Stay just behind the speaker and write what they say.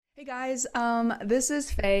Hey guys, this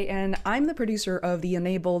is Faye, and I'm the producer of the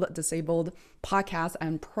Enabled Disabled podcast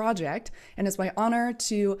and project. And it's my honor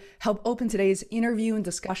to help open today's interview and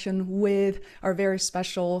discussion with our very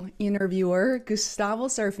special interviewer, Gustavo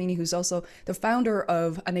Serafini, who's also the founder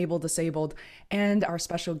of Enabled Disabled, and our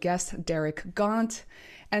special guest, Derek Gaunt.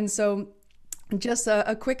 And so just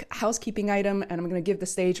a quick housekeeping item, and I'm going to give the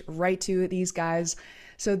stage right to these guys.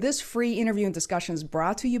 So this free interview and discussion is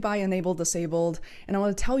brought to you by Enabled Disabled, and I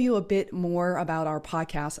want to tell you a bit more about our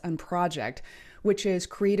podcast and project, which is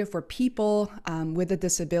created for people with a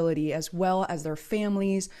disability, as well as their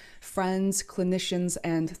families, friends, clinicians,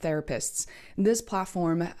 and therapists. This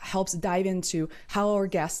platform helps dive into how our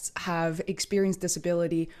guests have experienced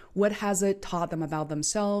disability, what has it taught them about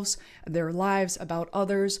themselves, their lives, about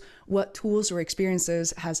others, what tools or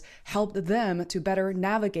experiences has helped them to better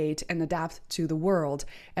navigate and adapt to the world,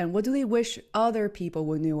 and what do they wish other people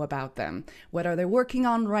would know about them? What are they working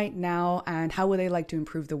on right now, and how would they like to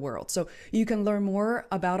improve the world? So you can learn more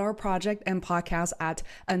about our project and podcast at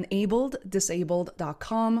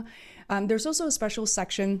enableddisabled.com. There's also a special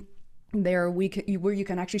section there where you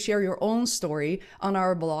can actually share your own story on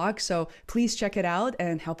our blog. So please check it out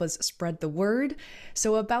and help us spread the word.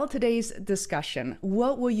 So about today's discussion,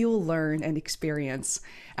 what will you learn and experience?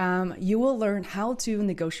 You will learn how to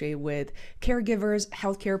negotiate with caregivers,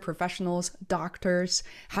 healthcare professionals, doctors,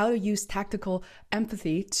 how to use tactical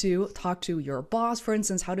empathy to talk to your boss, for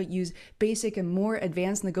instance, how to use basic and more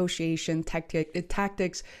advanced negotiation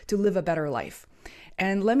tactics to live a better life.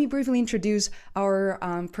 And let me briefly introduce our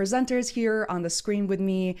presenters here on the screen with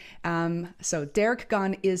me. So Derek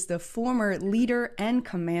Gaunt is the former leader and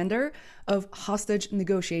commander of hostage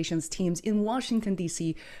negotiations teams in Washington,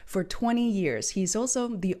 D.C. for 20 years. He's also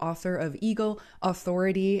the author of Ego,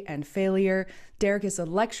 Authority, and Failure. Derek is a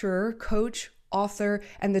lecturer, coach, author,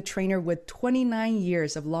 and the trainer with 29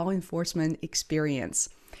 years of law enforcement experience.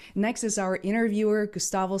 Next is our interviewer,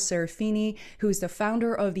 Gustavo Serafini, who is the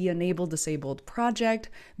founder of the Enabled Disabled Project.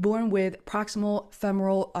 Born with proximal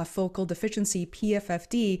femoral focal deficiency,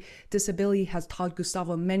 PFFD, disability has taught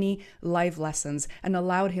Gustavo many life lessons and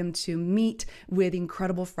allowed him to meet with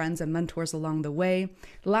incredible friends and mentors along the way.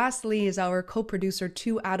 Lastly is our co-producer,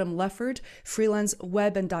 Adam Leffert, freelance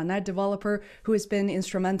web and .NET developer who has been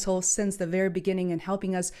instrumental since the very beginning in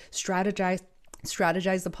helping us strategize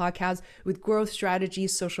the podcast with growth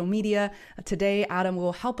strategies, social media. Today, Adam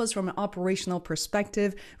will help us from an operational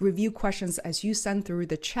perspective, review questions as you send through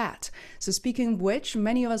the chat. So speaking of which,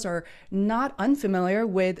 many of us are not unfamiliar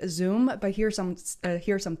with Zoom, but here's some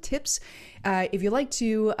tips. If you'd like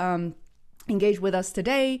to engage with us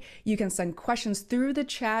today, you can send questions through the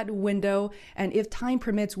chat window, and if time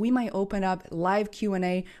permits, we might open up live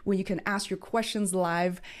Q&A where you can ask your questions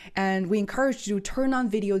live. And we encourage you to turn on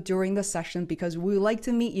video during the session because we would like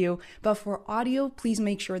to meet you, but for audio, please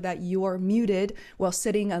make sure that you are muted while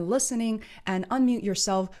sitting and listening, and unmute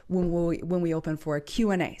yourself when we open for a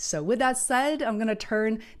Q&A. So with that said, I'm going to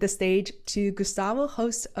turn the stage to Gustavo,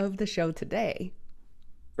 host of the show today.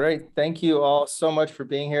 Great. Thank you all so much for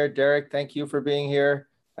being here. Derek, thank you for being here.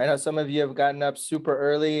 I know some of you have gotten up super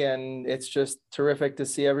early and it's just terrific to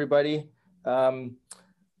see everybody.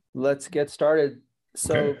 Let's get started.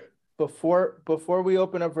 So Okay. before we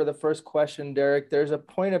open up for the first question, Derek, there's a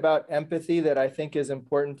point about empathy that I think is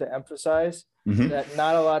important to emphasize that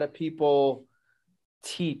not a lot of people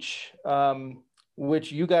teach,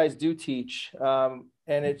 which you guys do teach. And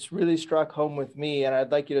it's really struck home with me, and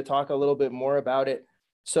I'd like you to talk a little bit more about it.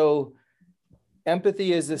 So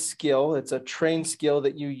empathy is a skill. It's a trained skill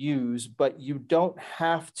that you use, but you don't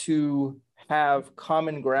have to have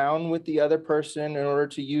common ground with the other person in order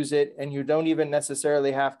to use it. And you don't even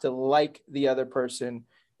necessarily have to like the other person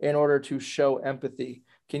in order to show empathy.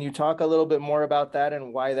 Can you talk a little bit more about that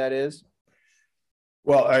and why that is?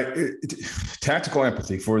 Well, tactical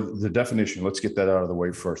empathy, for the definition, let's get that out of the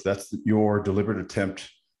way first. That's your deliberate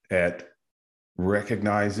attempt at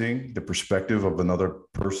recognizing the perspective of another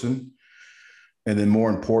person, and then more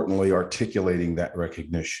importantly, articulating that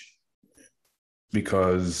recognition.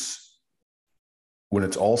 Because when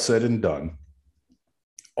it's all said and done,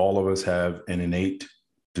 all of us have an innate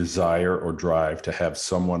desire or drive to have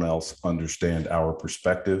someone else understand our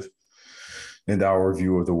perspective and our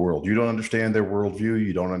view of the world. You don't understand their worldview,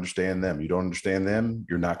 you don't understand them. You don't understand them,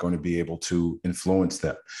 you're not going to be able to influence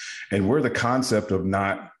them. And where the concept of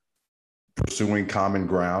not pursuing common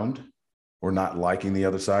ground or not liking the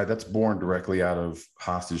other side, that's born directly out of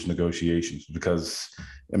hostage negotiations. Because,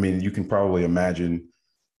 I mean, you can probably imagine,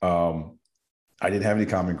 I didn't have any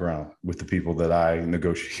common ground with the people that I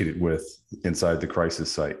negotiated with inside the crisis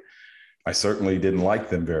site. I certainly didn't like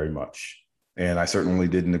them very much. And I certainly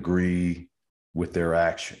didn't agree with their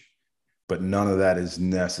action, but none of that is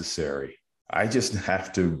necessary. I just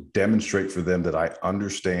have to demonstrate for them that I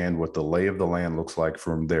understand what the lay of the land looks like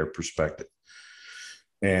from their perspective.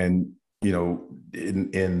 And, you know,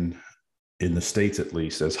 in the States, at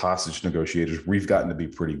least, as hostage negotiators, we've gotten to be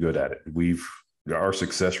pretty good at it. Our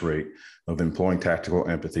success rate of employing tactical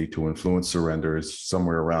empathy to influence surrender is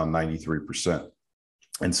somewhere around 93%.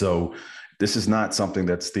 And so this is not something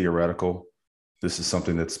that's theoretical. This is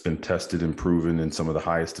something that's been tested and proven in some of the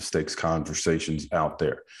highest of stakes conversations out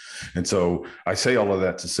there. And so I say all of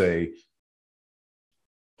that to say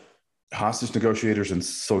hostage negotiators and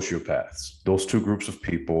sociopaths, those two groups of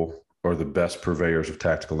people are the best purveyors of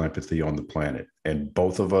tactical empathy on the planet. And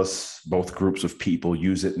both groups of people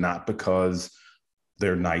use it not because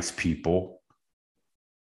they're nice people,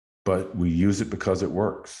 but we use it because it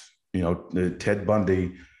works. You know, Ted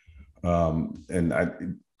Bundy,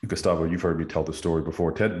 Gustavo, you've heard me tell the story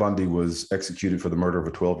before. Ted Bundy was executed for the murder of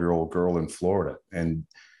a 12-year-old girl in Florida. And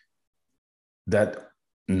that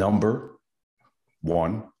number,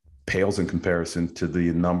 one, pales in comparison to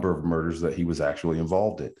the number of murders that he was actually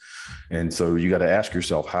involved in. And so you got to ask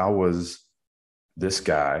yourself, how was this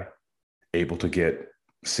guy able to get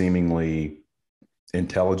seemingly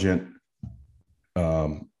intelligent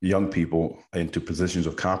young people into positions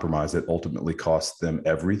of compromise that ultimately cost them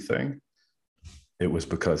everything? It was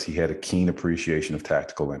because he had a keen appreciation of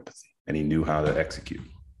tactical empathy and he knew how to execute.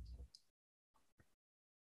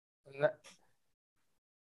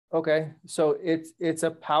 Okay, so it's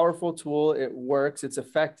a powerful tool. It works. It's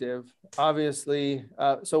effective, obviously.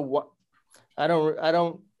 It's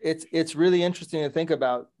really interesting to think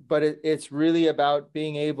about, but it's really about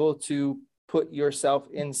being able to put yourself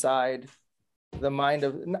inside the mind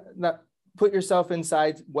of, not put yourself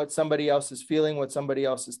inside what somebody else is feeling, what somebody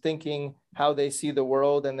else is thinking, how they see the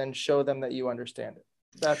world, and then show them that you understand it.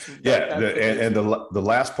 The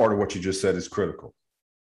last part of what you just said is critical.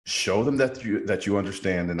 Show them that you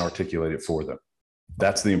understand and articulate it for them.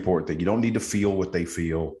 That's the important thing. You don't need to feel what they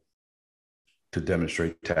feel to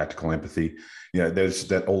demonstrate tactical empathy. You know, there's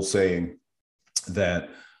that old saying that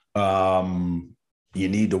you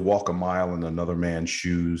need to walk a mile in another man's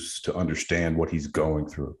shoes to understand what he's going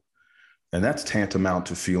through. And that's tantamount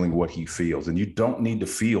to feeling what he feels. And you don't need to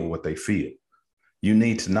feel what they feel. You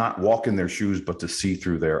need to not walk in their shoes, but to see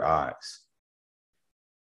through their eyes.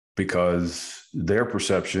 Because their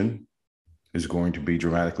perception is going to be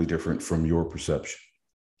dramatically different from your perception.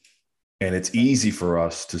 And it's easy for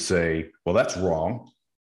us to say, well, that's wrong,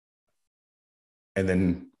 and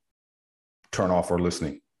then turn off our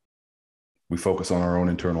listening. We focus on our own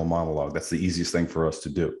internal monologue. That's the easiest thing for us to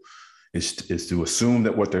do, is to assume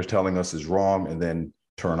that what they're telling us is wrong and then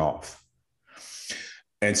turn off.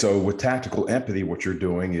 And so with tactical empathy, what you're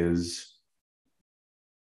doing is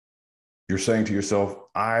you're saying to yourself,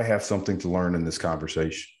 I have something to learn in this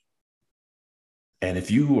conversation. And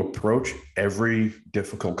if you approach every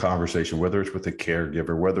difficult conversation, whether it's with a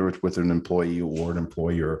caregiver, whether it's with an employee or an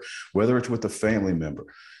employer, whether it's with a family member,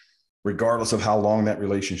 regardless of how long that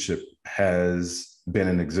relationship has been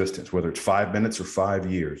in existence, whether it's 5 minutes or 5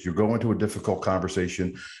 years, you go into a difficult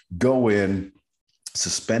conversation, go in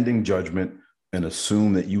suspending judgment and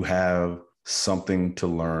assume that you have something to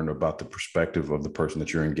learn about the perspective of the person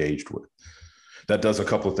that you're engaged with. That does a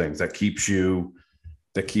couple of things. That keeps you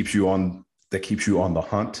on the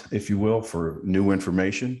hunt, if you will, for new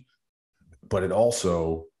information, but it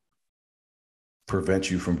also prevents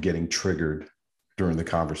you from getting triggered during the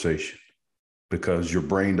conversation, because your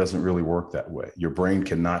brain doesn't really work that way. Your brain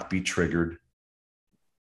cannot be triggered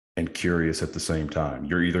and curious at the same time.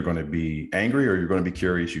 You're either going to be angry or you're going to be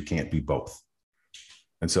curious. You can't be both.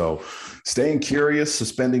 And so staying curious,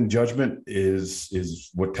 suspending judgment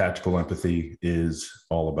is what tactical empathy is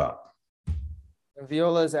all about.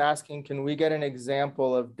 Viola is asking, can we get an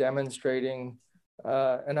example of demonstrating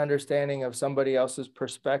an understanding of somebody else's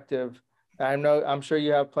perspective? I'm sure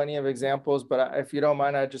you have plenty of examples, but if you don't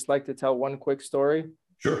mind, I'd just like to tell one quick story.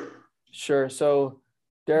 Sure. So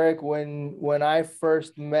Derek, when I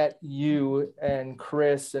first met you and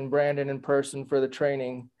Chris and Brandon in person for the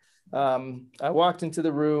training, I walked into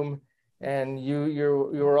the room and you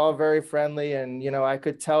were all very friendly, and I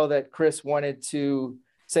could tell that Chris wanted to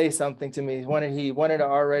say something to me. He wanted to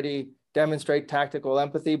already demonstrate tactical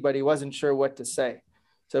empathy, but he wasn't sure what to say.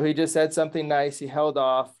 So he just said something nice. He held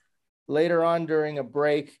off. Later on during a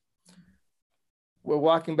break, we're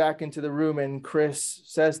walking back into the room and Chris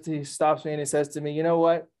stops me and he says to me, you know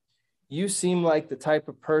what? You seem like the type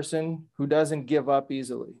of person who doesn't give up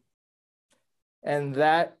easily. And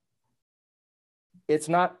that it's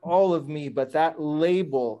not all of me, but that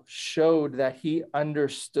label showed that he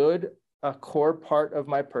understood a core part of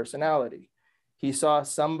my personality. He saw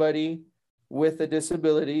somebody with a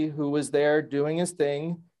disability who was there doing his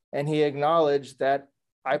thing, and he acknowledged that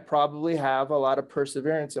I probably have a lot of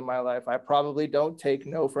perseverance in my life. I probably don't take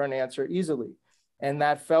no for an answer easily. And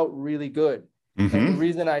that felt really good. Mm-hmm. And the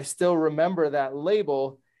reason I still remember that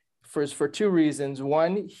label is for two reasons.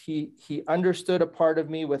 One, he understood a part of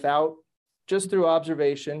me without, just through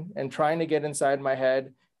observation and trying to get inside my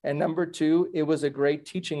head. And number two, it was a great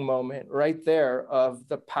teaching moment right there of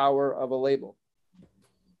the power of a label.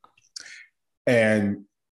 And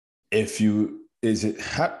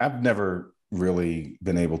I've never really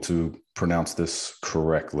been able to pronounce this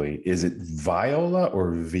correctly. Is it Viola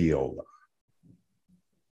or Viola?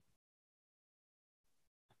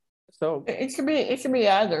 So it could be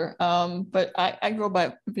either, but I go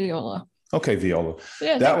by Viola. Okay, Viola.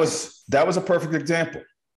 Yeah, that was a perfect example.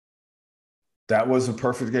 That was a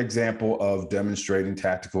perfect example of demonstrating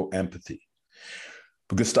tactical empathy.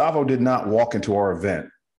 But Gustavo did not walk into our event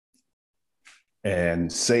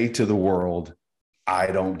and say to the world, I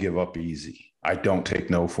don't give up easy. I don't take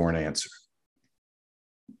no for an answer.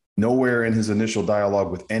 Nowhere in his initial dialogue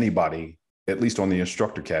with anybody, at least on the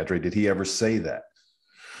instructor cadre, did he ever say that.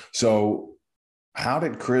 So how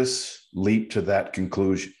did Chris leap to that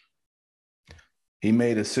conclusion? He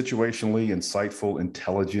made a situationally insightful,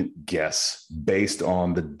 intelligent guess based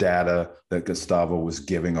on the data that Gustavo was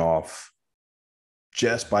giving off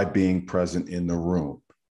just by being present in the room.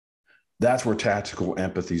 That's where tactical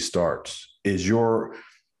empathy starts, is your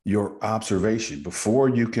observation before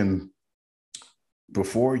you can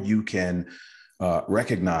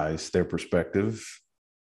recognize their perspective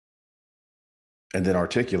and then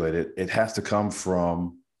articulate it. It has to come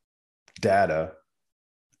from data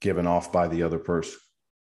given off by the other person.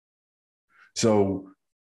 So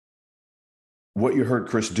what you heard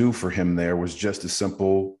Chris do for him there was just a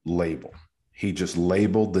simple label. He just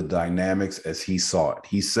labeled the dynamics as he saw it.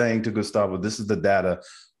 He's saying to Gustavo, this is the data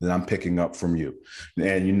that I'm picking up from you.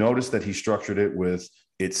 And you notice that he structured it with,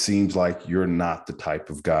 it seems like you're not the type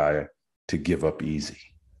of guy to give up easy.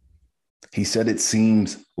 He said, it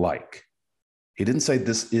seems like. He didn't say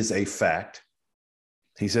this is a fact.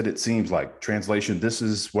 He said, it seems like. Translation, this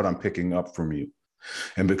is what I'm picking up from you.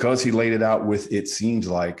 And because he laid it out with, it seems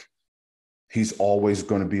like, he's always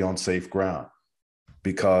going to be on safe ground,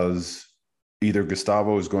 because either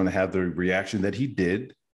Gustavo is going to have the reaction that he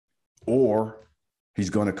did, or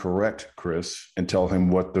he's going to correct Chris and tell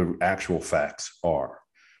him what the actual facts are,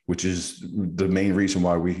 which is the main reason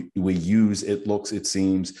why we use it looks, it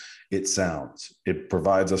seems, it sounds. It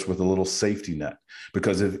provides us with a little safety net,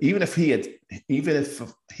 because even if he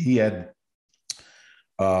had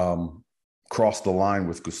crossed the line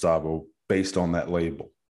with Gustavo based on that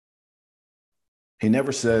label, he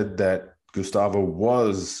never said that Gustavo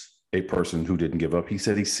was a person who didn't give up. He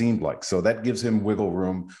said he seemed like. So that gives him wiggle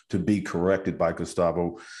room to be corrected by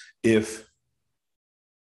Gustavo if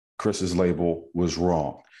Chris's label was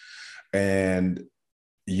wrong. And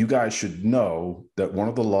you guys should know that one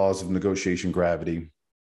of the laws of negotiation gravity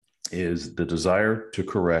is the desire to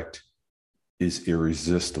correct is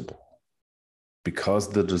irresistible. Because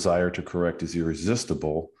the desire to correct is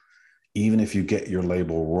irresistible, even if you get your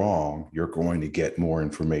label wrong, you're going to get more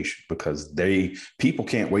information, because people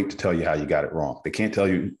can't wait to tell you how you got it wrong. They can't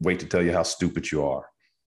wait to tell you how stupid you are.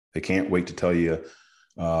 They can't wait to tell you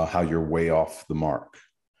how you're way off the mark.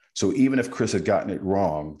 So even if Chris had gotten it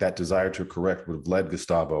wrong, that desire to correct would have led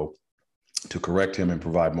Gustavo to correct him and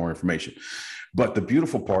provide more information. But the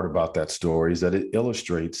beautiful part about that story is that it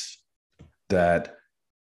illustrates that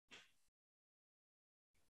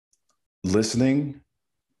listening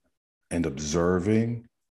and observing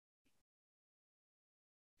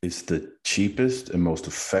is the cheapest and most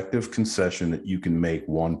effective concession that you can make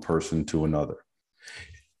one person to another.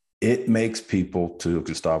 It makes people, to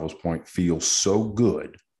Gustavo's point, feel so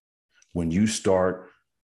good when you start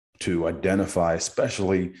to identify,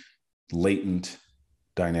 especially latent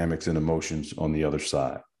dynamics and emotions on the other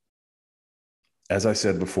side. As I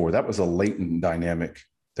said before, that was a latent dynamic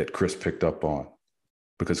that Chris picked up on,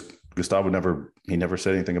 because Gustavo never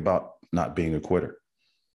said anything about not being a quitter.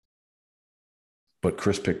 But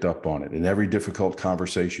Chris picked up on it. In every difficult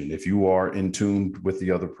conversation, if you are in tune with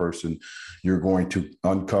the other person, you're going to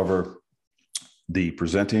uncover the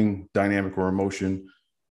presenting dynamic or emotion.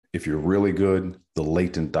 If you're really good, the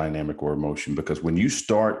latent dynamic or emotion, because when you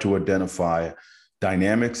start to identify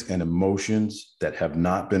dynamics and emotions that have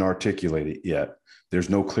not been articulated yet, there's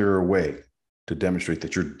no clearer way to demonstrate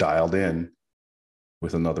that you're dialed in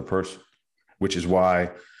with another person, which is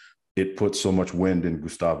why it put so much wind in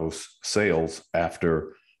Gustavo's sails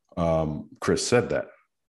after Chris said that,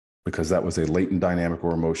 because that was a latent dynamic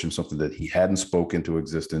or emotion, something that he hadn't spoken into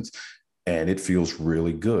existence. And it feels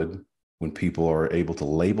really good when people are able to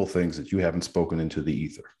label things that you haven't spoken into the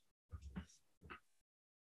ether.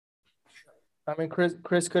 I mean,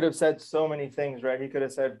 Chris could have said so many things, right? He could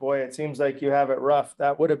have said, boy, it seems like you have it rough.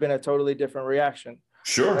 That would have been a totally different reaction.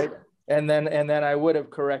 Sure. Right? And then I would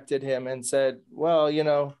have corrected him and said, well,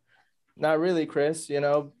 not really, Chris,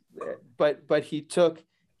 but he took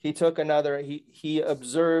another, he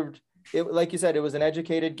observed it. Like you said, it was an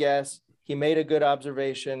educated guess. He made a good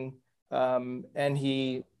observation. And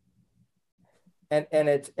it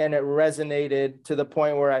resonated to the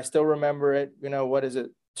point where I still remember it. What is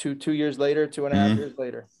it? 2 years later, 2.5 years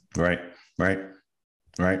later. Right.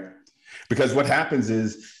 Because what happens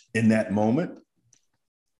is, in that moment,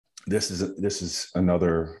 this is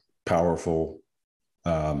another powerful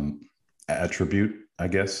attribute, I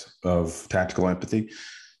guess, of tactical empathy.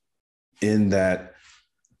 In that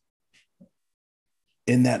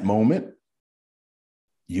moment,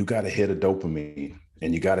 you got a hit of dopamine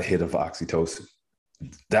and you got a hit of oxytocin.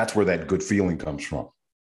 That's where that good feeling comes from.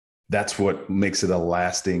 That's what makes it a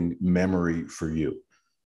lasting memory for you.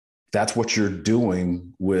 That's what you're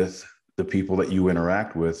doing with the people that you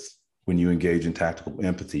interact with when you engage in tactical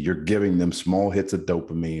empathy. You're giving them small hits of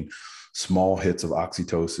dopamine, small hits of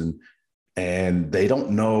oxytocin, and they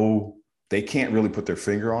don't know, they can't really put their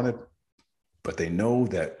finger on it, but they know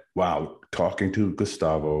that, wow, talking to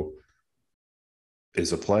Gustavo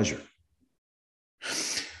is a pleasure.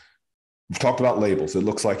 We've talked about labels. It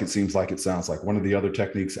looks like, it seems like, it sounds like. One of the other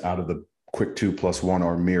techniques out of the quick 2+1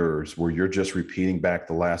 are mirrors, where you're just repeating back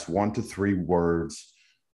the last 1 to 3 words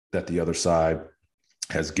that the other side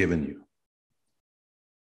has given you.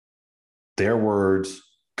 Their words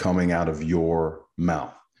coming out of your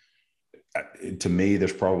mouth. To me,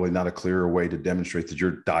 there's probably not a clearer way to demonstrate that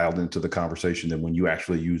you're dialed into the conversation than when you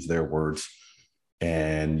actually use their words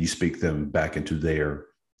and you speak them back into their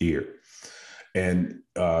ear. And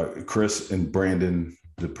Chris and Brandon,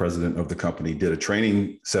 the president of the company, did a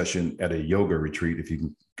training session at a yoga retreat, if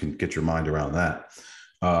you can get your mind around that.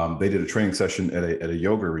 They did a training session at a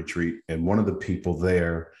yoga retreat, and one of the people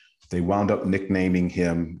there, they wound up nicknaming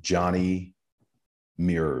him Johnny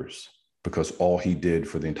Mirrors, because all he did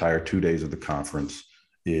for the entire 2 days of the conference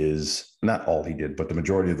is, not all he did, but the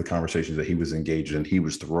majority of the conversations that he was engaged in, he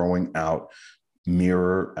was throwing out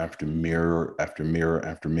mirror after mirror after mirror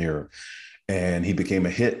after mirror. And he became a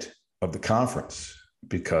hit of the conference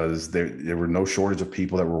because there were no shortage of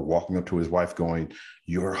people that were walking up to his wife going,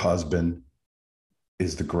 "Your husband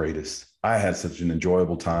is the greatest. I had such an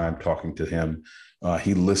enjoyable time talking to him.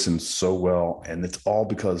 He listened so well." And it's all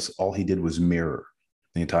because all he did was mirror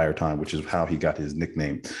the entire time, which is how he got his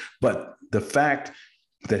nickname. But the fact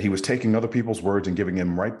that he was taking other people's words and giving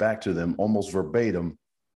them right back to them almost verbatim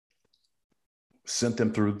sent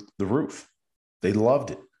them through the roof. They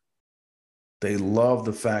loved it. They love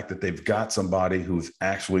the fact that they've got somebody who's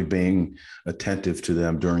actually being attentive to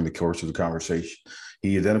them during the course of the conversation.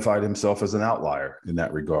 He identified himself as an outlier in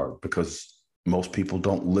that regard because most people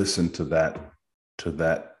don't listen to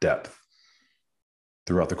that depth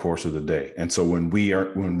throughout the course of the day. And so when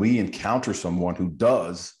we encounter someone who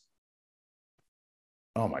does,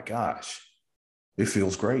 oh my gosh, it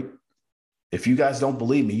feels great. If you guys don't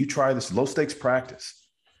believe me, you try this low stakes practice.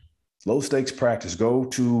 Low stakes practice. Go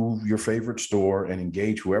to your favorite store and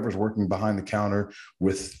engage whoever's working behind the counter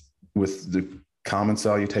with the common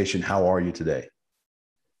salutation, "How are you today?"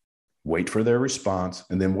 Wait for their response.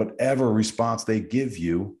 And then whatever response they give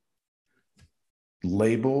you,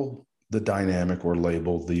 label the dynamic or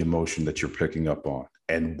label the emotion that you're picking up on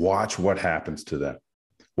and watch what happens to them.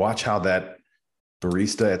 Watch how that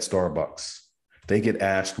barista at Starbucks, they get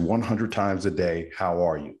asked 100 times a day, "How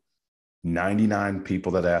are you?" 99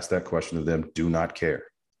 people that ask that question of them do not care.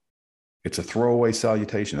 It's a throwaway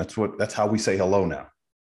salutation. That's how we say hello now.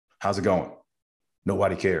 "How's it going?"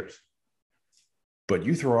 Nobody cares. But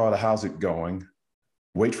you throw out a "how's it going,"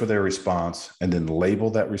 wait for their response, and then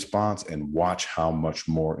label that response and watch how much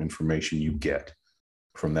more information you get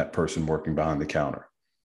from that person working behind the counter.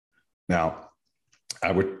 Now,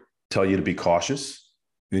 I would tell you to be cautious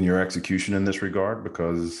in your execution in this regard,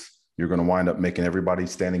 because you're going to wind up making everybody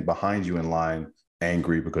standing behind you in line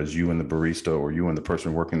angry because you and the barista or you and the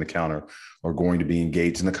person working the counter are going to be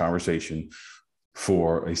engaged in the conversation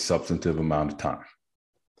for a substantive amount of time,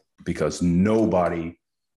 because nobody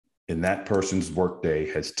in that person's workday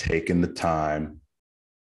has taken the time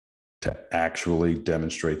to actually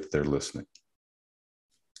demonstrate that they're listening.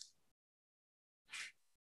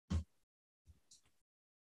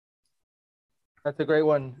 That's a great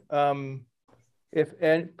one.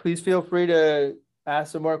 And please feel free to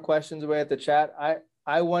ask some more questions away at the chat.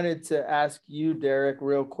 I wanted to ask you, Derek,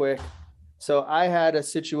 real quick. So I had a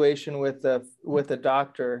situation with a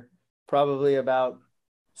doctor probably about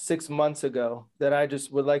 6 months ago that I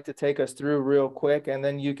just would like to take us through real quick, and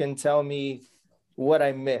then you can tell me what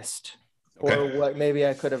I missed or what maybe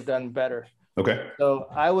I could have done better. Okay. So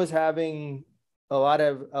I was having a lot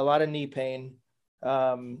of knee pain.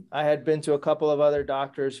 I had been to a couple of other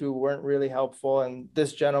doctors who weren't really helpful, and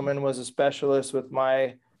this gentleman was a specialist with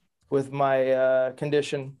my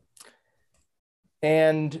condition.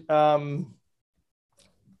 And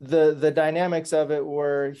the dynamics of it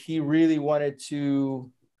were he really wanted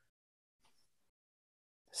to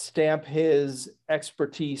stamp his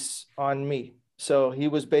expertise on me. So he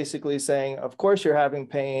was basically saying, of course you're having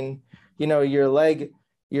pain, you know, your legs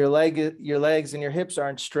and your hips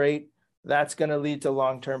aren't straight. That's going to lead to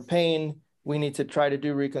long-term pain. We need to try to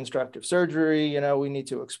do reconstructive surgery. You know, we need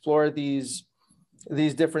to explore these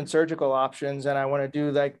different surgical options. And I want to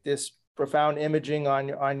do like this profound imaging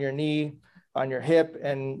on your knee, on your hip,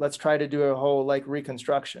 and let's try to do a whole like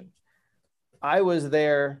reconstruction. I was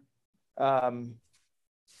there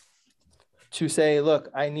to say,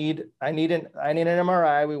 look, I need an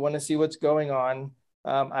MRI. We want to see what's going on.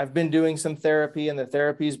 I've been doing some therapy, and the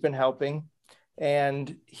therapy's been helping.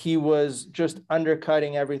 And he was just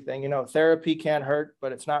undercutting everything. You know, therapy can't hurt,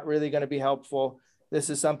 but it's not really going to be helpful. This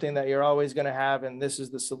is something that you're always going to have, and this is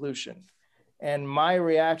the solution. And my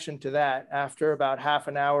reaction to that after about half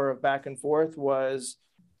an hour of back and forth was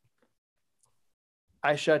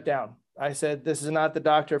I shut down. I said, this is not the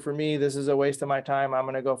doctor for me. This is a waste of my time. I'm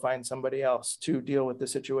going to go find somebody else to deal with the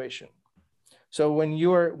situation. So when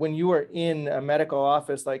you are in a medical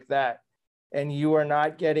office like that, and you are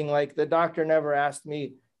not getting, like, the doctor never asked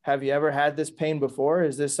me, have you ever had this pain before?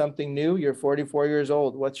 Is this something new? You're 44 years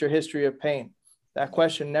old. What's your history of pain? That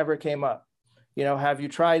question never came up. You know, have you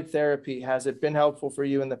tried therapy? Has it been helpful for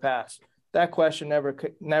you in the past? That question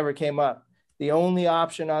never came up. The only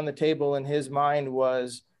option on the table in his mind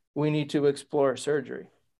was, we need to explore surgery.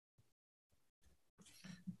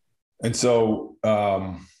 And so,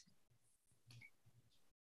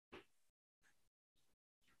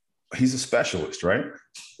 he's a specialist, right?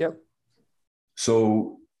 Yep.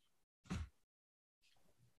 So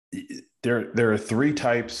there are three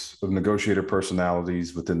types of negotiator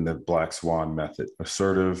personalities within the Black Swan method: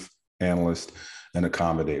 assertive, analyst, and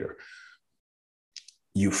accommodator.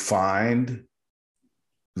 You find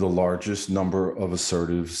the largest number of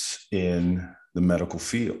assertives in the medical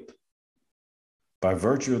field by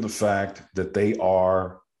virtue of the fact that they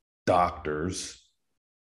are doctors,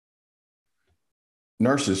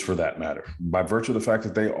 nurses for that matter, by virtue of the fact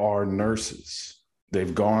that they are nurses.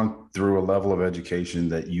 They've gone through a level of education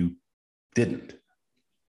that you didn't.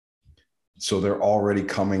 So they're already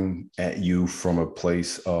coming at you from a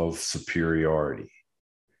place of superiority.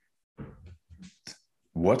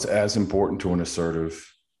 What's as important to an assertive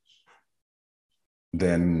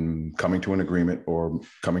than coming to an agreement or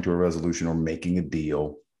coming to a resolution or making a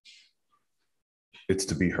deal? It's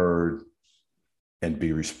to be heard and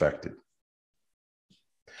be respected.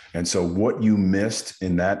 And so what you missed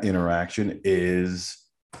in that interaction is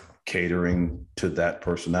catering to that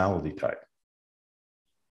personality type.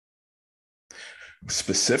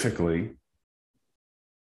 Specifically,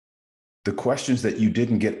 the questions that you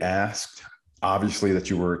didn't get asked, obviously that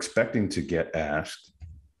you were expecting to get asked,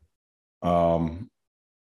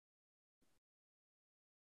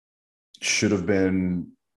 should have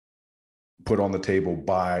been put on the table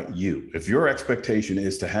by you. If your expectation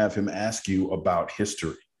is to have him ask you about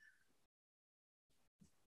history,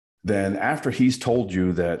 then after he's told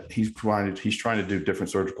you that he's trying to do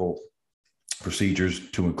different surgical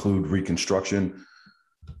procedures to include reconstruction,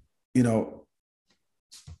 you know,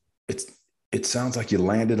 it sounds like you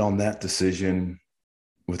landed on that decision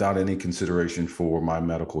without any consideration for my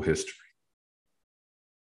medical history.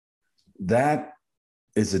 That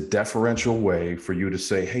is a deferential way for you to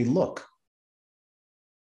say, hey, look,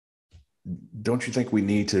 don't you think we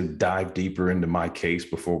need to dive deeper into my case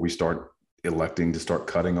before we start electing to start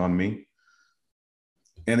cutting on me?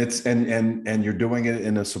 And it's and you're doing it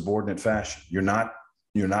in a subordinate fashion. You're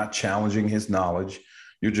not challenging his knowledge.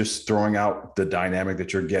 You're just throwing out the dynamic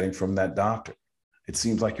that you're getting from that doctor. It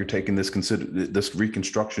seems like you're taking this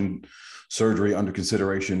reconstruction surgery under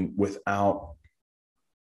consideration without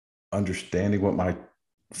understanding what my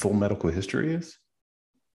full medical history is.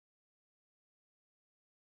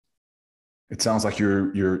 It sounds like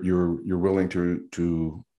you're willing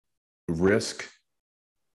to risk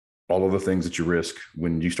all of the things that you risk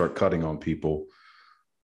when you start cutting on people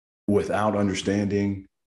without understanding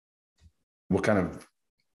what kind of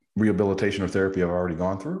rehabilitation or therapy I've already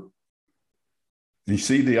gone through. You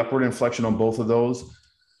see the upward inflection on both of those.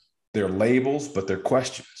 They're labels, but they're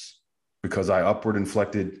questions, because I upward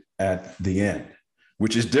inflected at the end,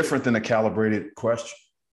 which is different than a calibrated question.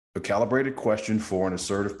 A calibrated question for an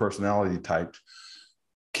assertive personality type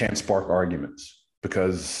can spark arguments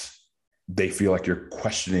because they feel like you're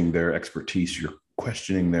questioning their expertise, you're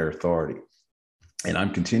questioning their authority. And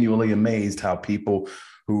I'm continually amazed how people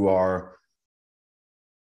who are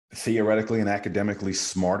theoretically and academically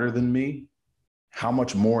smarter than me, how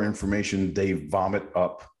much more information they vomit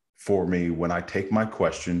up for me when I take my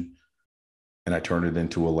question and I turn it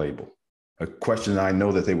into a label. A question I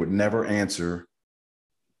know that they would never answer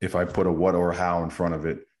if I put a what or a how in front of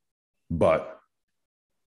it, but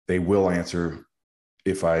they will answer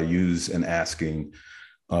if I use an asking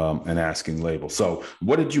label. So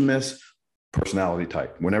what did you miss? Personality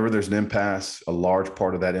type. Whenever there's an impasse, a large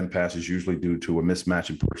part of that impasse is usually due to a mismatch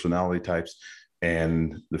in personality types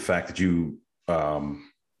and the fact that you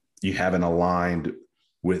haven't aligned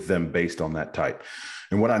with them based on that type.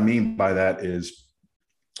 And what I mean by that is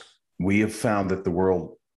we have found that the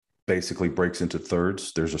world basically breaks into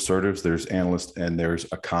thirds. There's assertives, there's analysts, and there's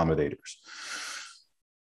accommodators.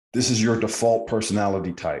 This is your default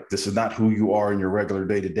personality type. This is not who you are in your regular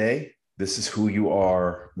day-to-day. This is who you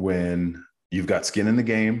are when you've got skin in the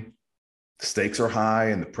game, the stakes are high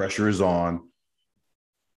and the pressure is on,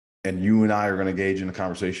 and you and I are going to engage in a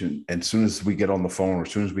conversation. And as soon as we get on the phone or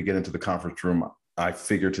as soon as we get into the conference room, I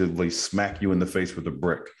figuratively smack you in the face with a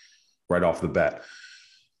brick right off the bat.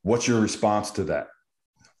 What's your response to that?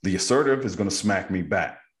 The assertive is going to smack me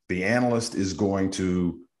back. The analyst is going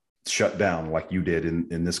to shut down like you did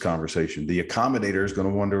in this conversation. The accommodator is going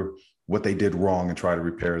to wonder what they did wrong and try to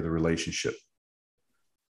repair the relationship.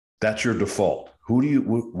 That's your default.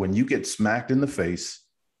 When you get smacked in the face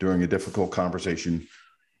during a difficult conversation,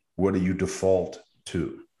 what do you default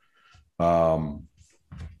to?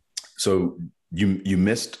 So you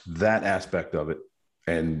missed that aspect of it.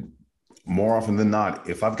 And more often than not,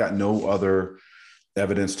 if I've got no other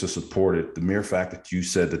evidence to support it, the mere fact that you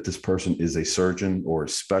said that this person is a surgeon or a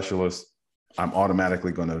specialist, I'm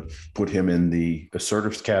automatically going to put him in the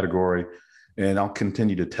assertive category, and I'll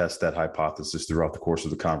continue to test that hypothesis throughout the course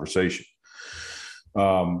of the conversation.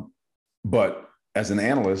 But as an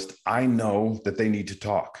analyst, I know that they need to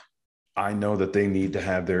talk. I know that they need to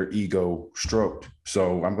have their ego stroked.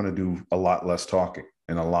 So I'm going to do a lot less talking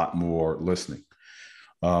and a lot more listening,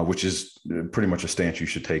 which is pretty much a stance you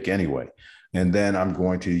should take anyway. And then I'm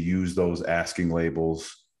going to use those asking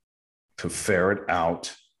labels to ferret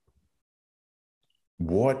out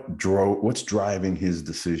what's driving his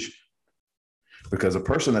decision. Because a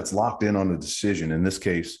person that's locked in on a decision, in this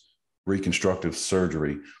case, reconstructive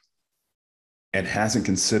surgery, and hasn't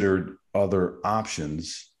considered other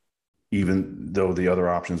options, even though the other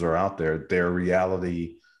options are out there, their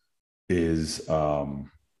reality is a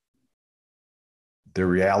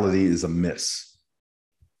miss.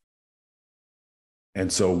 And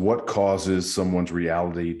so what causes someone's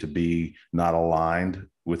reality to be not aligned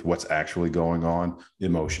with what's actually going on?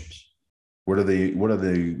 Emotions. What are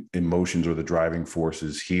the emotions or the driving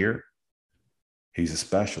forces here? He's a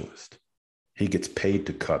specialist. He gets paid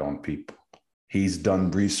to cut on people. He's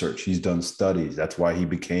done research. He's done studies. That's why he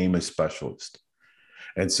became a specialist.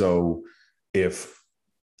 And so if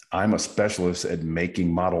I'm a specialist at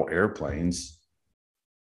making model airplanes,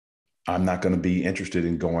 I'm not going to be interested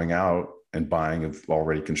in going out and buying an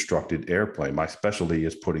already constructed airplane. My specialty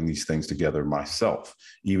is putting these things together myself,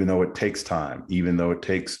 even though it takes time, even though it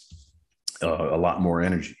takes a lot more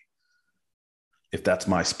energy. If that's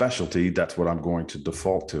my specialty, that's what I'm going to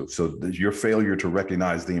default to. So your failure to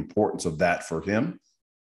recognize the importance of that for him,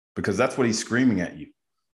 because that's what he's screaming at you.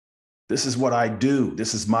 This is what I do.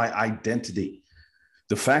 This is my identity.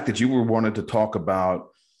 The fact that you were wanted to talk about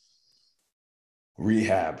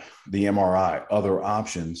rehab, the MRI, other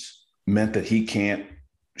options, meant that he can't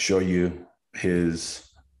show you his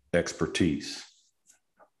expertise.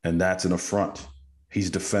 And that's an affront. He's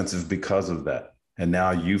defensive because of that. And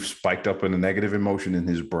now you've spiked up in a negative emotion in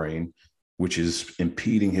his brain, which is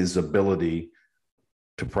impeding his ability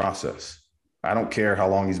to process. I don't care how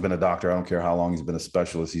long he's been a doctor. I don't care how long he's been a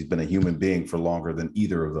specialist. He's been a human being for longer than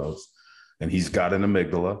either of those. And he's got an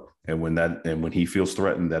amygdala. And when he feels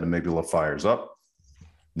threatened, that amygdala fires up.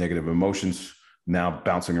 Negative emotions now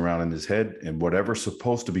bouncing around in his head, and whatever's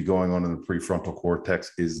supposed to be going on in the prefrontal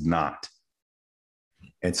cortex is not.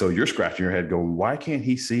 And so you're scratching your head going, why can't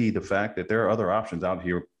he see the fact that there are other options out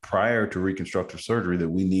here prior to reconstructive surgery that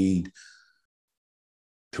we need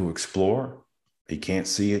to explore? He can't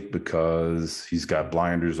see it because he's got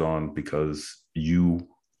blinders on, because you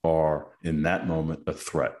are in that moment a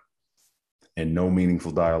threat. And no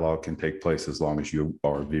meaningful dialogue can take place as long as you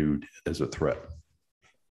are viewed as a threat.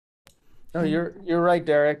 No, you're right,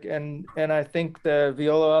 Derek. And I think the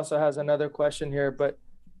Viola also has another question here, but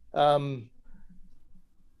I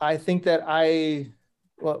think that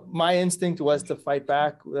my instinct was to fight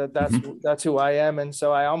back. That's who I am. And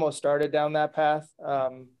so I almost started down that path. I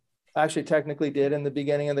actually technically did in the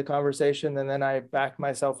beginning of the conversation. And then I backed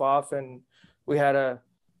myself off, and we had a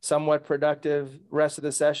somewhat productive rest of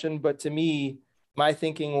the session. But to me, my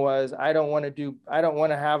thinking was, I don't want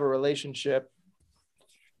to have a relationship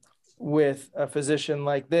with a physician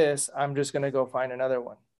like this. I'm just going to go find another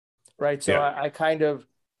one. Right. So yeah.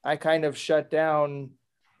 I kind of shut down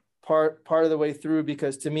part of the way through,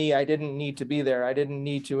 because to me, I didn't need to be there. I didn't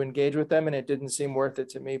need to engage with them, and it didn't seem worth it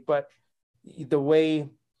to me. But the way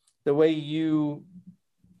you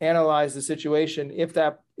analyze the situation, if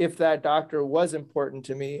that doctor was important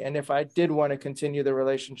to me, and if I did want to continue the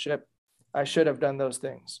relationship, I should have done those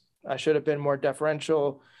things. I should have been more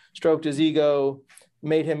deferential, stroked his ego,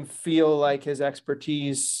 made him feel like his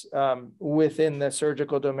expertise within the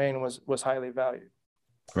surgical domain was highly valued.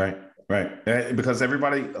 Right. Because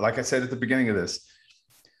everybody, like I said at the beginning of this,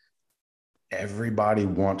 everybody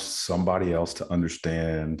wants somebody else to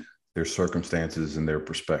understand their circumstances and their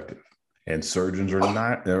perspective. And surgeons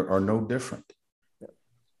are no different.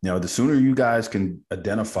 Now, the sooner you guys can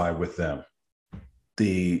identify with them,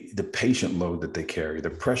 the patient load that they carry, the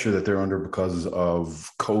pressure that they're under because of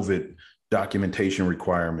COVID documentation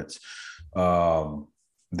requirements, the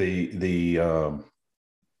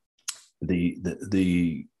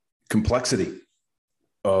complexity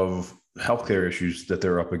of healthcare issues that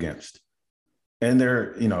they're up against. And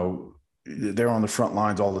they're on the front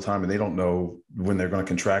lines all the time, and they don't know when they're going to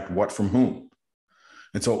contract what from whom.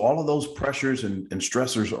 And so all of those pressures and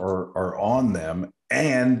stressors are on them,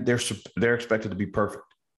 and they're expected to be perfect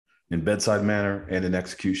in bedside manner and in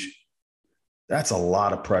execution. That's a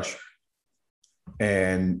lot of pressure.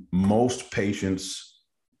 And most patients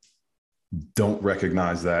don't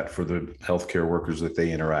recognize that for the healthcare workers that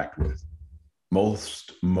they interact with.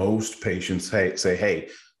 Most patients say, hey,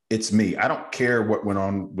 it's me. I don't care what went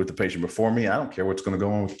on with the patient before me. I don't care what's going to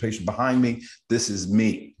go on with the patient behind me. This is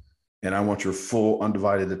me. And I want your full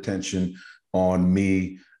undivided attention on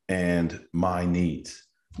me and my needs,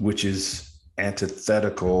 which is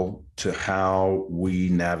antithetical to how we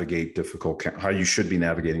navigate how you should be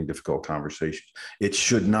navigating difficult conversations. It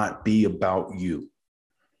should not be about you.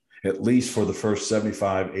 At least for the first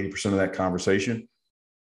 75, 80% of that conversation,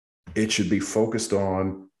 it should be focused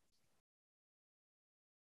on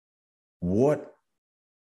what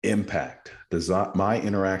impact does my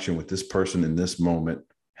interaction with this person in this moment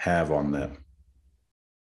have on them.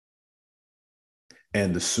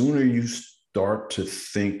 And the sooner you start to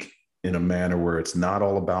think in a manner where it's not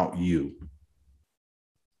all about you,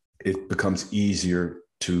 it becomes easier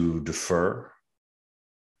to defer.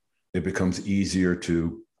 It becomes easier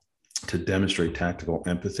to demonstrate tactical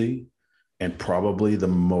empathy. And probably the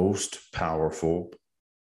most powerful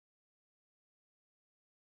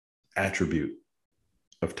attribute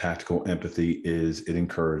of tactical empathy is it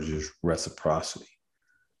encourages reciprocity.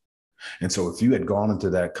 And so if you had gone into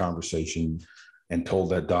that conversation and told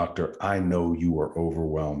that doctor, I know you are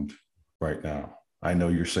overwhelmed right now. I know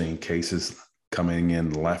you're seeing cases coming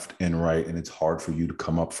in left and right, and it's hard for you to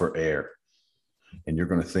come up for air. And you're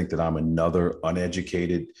going to think that I'm another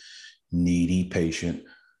uneducated, needy patient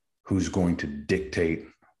who's going to dictate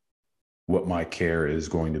what my care is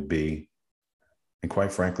going to be. And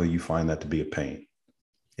quite frankly, you find that to be a pain.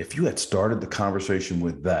 If you had started the conversation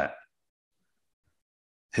with that,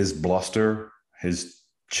 his bluster, his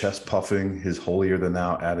chest puffing, his holier than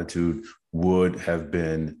thou attitude would have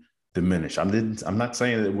been diminished. I'm not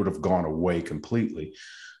saying that it would have gone away completely,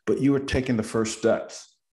 but you were taking the first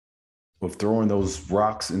steps of throwing those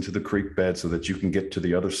rocks into the creek bed so that you can get to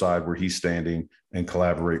the other side where he's standing and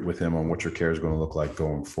collaborate with him on what your care is going to look like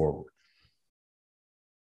going forward.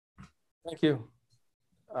 Thank you.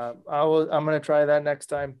 I'm going to try that next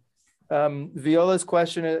time. Viola's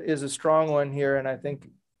question is a strong one here. And I think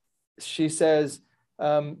she says,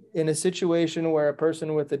 in a situation where a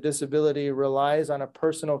person with a disability relies on a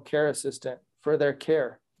personal care assistant for their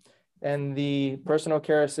care, and the personal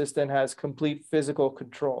care assistant has complete physical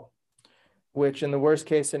control, which in the worst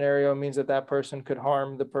case scenario means that person could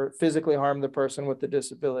physically harm the person with the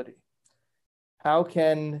disability. How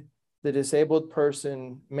can the disabled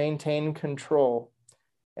person maintain control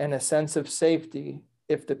and a sense of safety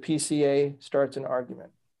if the PCA starts an argument?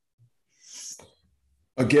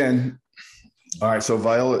 Again, All right. So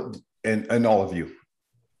Viola and all of you,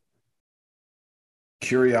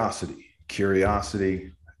 curiosity.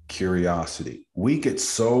 We get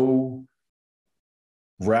so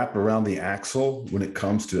wrapped around the axle when it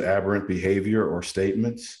comes to aberrant behavior or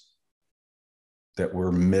statements that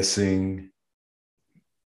we're missing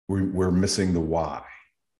the why.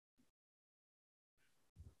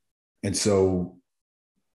 And so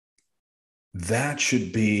that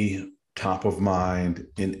should be top of mind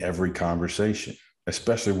in every conversation,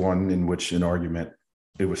 especially one in which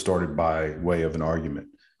it was started by way of an argument.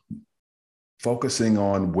 Focusing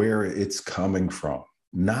on where it's coming from,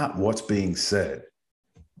 not what's being said.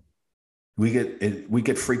 We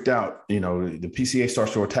get freaked out. The PCA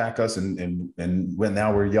starts to attack us, and when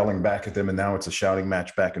now we're yelling back at them, and now it's a shouting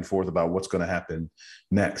match back and forth about what's going to happen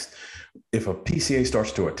next. If a PCA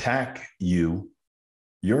starts to attack you,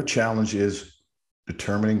 your challenge is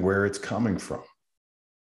determining where it's coming from,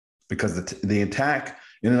 because the attack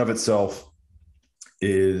in and of itself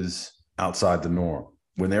is outside the norm.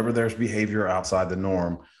 Whenever there's behavior outside the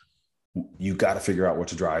norm, you got to figure out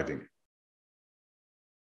what's driving it.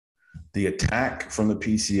 The attack from the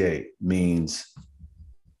PCA means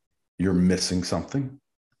you're missing something.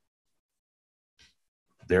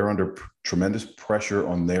 They're under tremendous pressure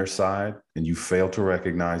on their side, and you fail to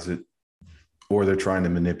recognize it, or they're trying to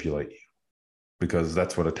manipulate you, because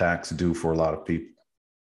that's what attacks do for a lot of people.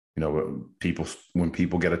 When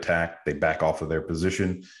people get attacked, they back off of their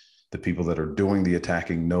position. The people that are doing the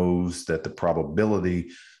attacking knows that the probability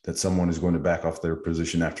that someone is going to back off their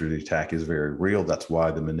position after the attack is very real. That's why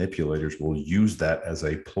the manipulators will use that as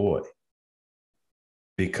a ploy.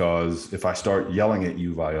 Because if I start yelling at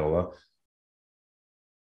you, Viola,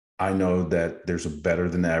 I know that there's a better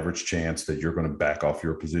than average chance that you're going to back off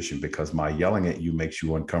your position, because my yelling at you makes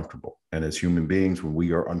you uncomfortable. And as human beings, when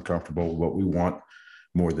we are uncomfortable, what we want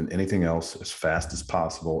more than anything else, as fast as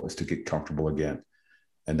possible, is to get comfortable again.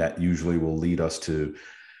 And that usually will lead us to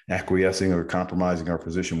acquiescing or compromising our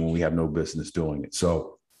position when we have no business doing it.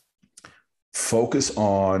 So focus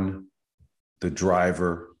on the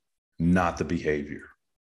driver, not the behavior.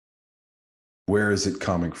 Where is it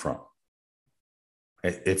coming from?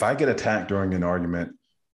 If I get attacked during an argument,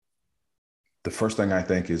 the first thing I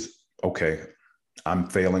think is, okay, I'm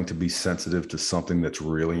failing to be sensitive to something that's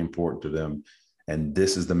really important to them. And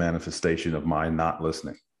this is the manifestation of my not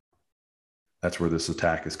listening. That's where this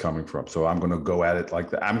attack is coming from. So I'm going to go at it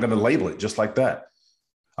like that. I'm going to label it just like that.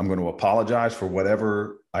 I'm going to apologize for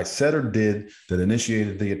whatever I said or did that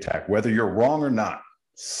initiated the attack. Whether you're wrong or not,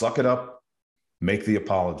 suck it up, make the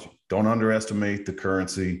apology. Don't underestimate the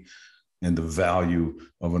currency and the value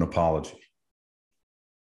of an apology.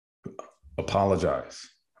 Apologize.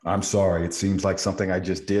 I'm sorry. It seems like something I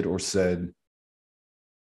just did or said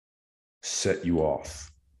set you off.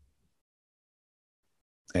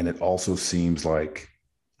 And it also seems like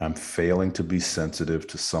I'm failing to be sensitive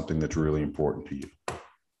to something that's really important to you.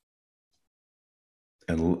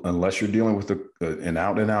 And unless you're dealing with an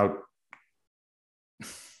out and out,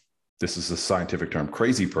 this is a scientific term,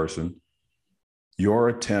 crazy person, your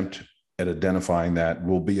attempt at identifying that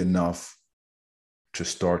will be enough to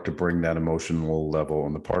start to bring that emotional level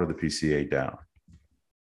on the part of the PCA down.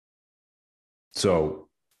 So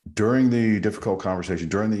during the difficult conversation,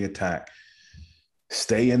 during the attack,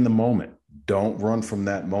 stay in the moment. Don't run from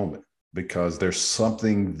that moment, because there's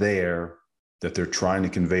something there that they're trying to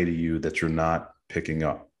convey to you that you're not picking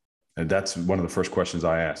up. And that's one of the first questions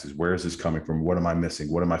I ask is, where is this coming from? What am I missing?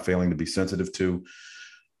 What am I failing to be sensitive to?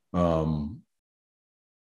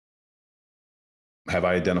 Have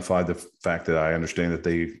I identified the fact that I understand that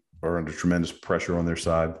they are under tremendous pressure on their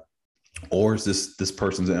side? Or is this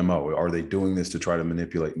person's MO? Are they doing this to try to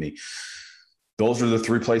manipulate me? Those are the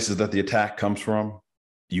three places that the attack comes from.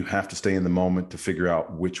 You have to stay in the moment to figure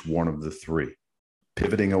out which one of the three.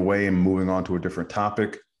 Pivoting away and moving on to a different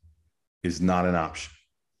topic is not an option,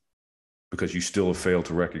 because you still have failed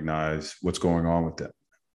to recognize what's going on with them.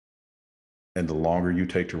 And the longer you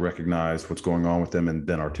take to recognize what's going on with them and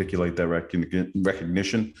then articulate that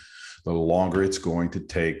recognition, the longer it's going to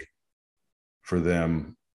take for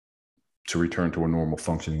them to return to a normal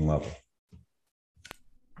functioning level.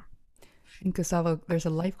 And Gustavo, there's a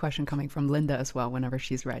live question coming from Linda as well, whenever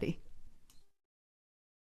she's ready.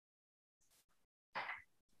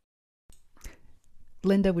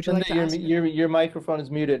 Linda, would you like to ask? Your microphone is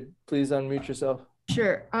muted. Please unmute yourself.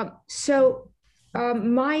 Sure.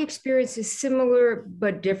 My experience is similar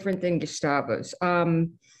but different than Gustavo's. I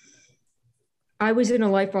was in a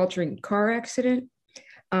life-altering car accident.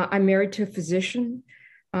 I'm married to a physician.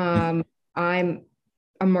 I'm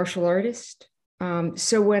a martial artist.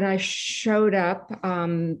 So when I showed up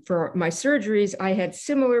for my surgeries, I had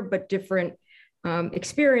similar but different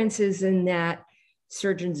experiences in that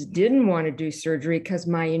surgeons didn't want to do surgery because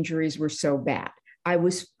my injuries were so bad. I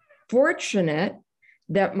was fortunate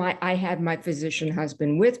that I had my physician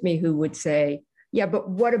husband with me who would say, yeah, but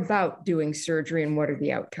what about doing surgery and what are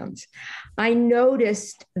the outcomes? I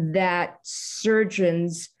noticed that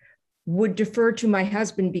surgeons would defer to my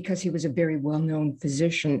husband because he was a very well-known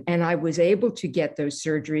physician, and I was able to get those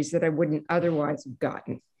surgeries that I wouldn't otherwise have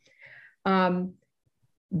gotten.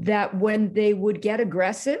 That when they would get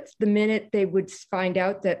aggressive, the minute they would find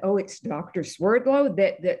out that, oh, it's Dr. Swerdlow,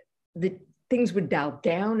 that the things would dial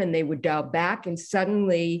down and they would dial back, and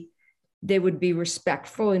suddenly they would be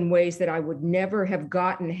respectful in ways that I would never have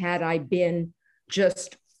gotten had I been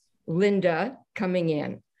just Linda coming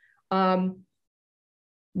in.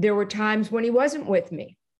 There were times when he wasn't with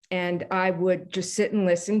me, and I would just sit and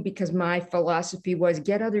listen because my philosophy was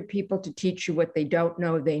get other people to teach you what they don't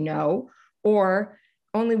know they know, or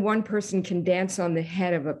only one person can dance on the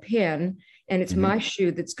head of a pin, and it's my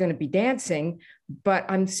shoe that's going to be dancing. But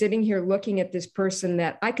I'm sitting here looking at this person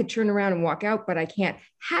that I could turn around and walk out, but I can't.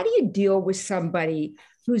 How do you deal with somebody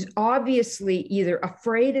who's obviously either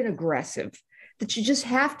afraid and aggressive that you just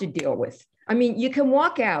have to deal with? I mean, you can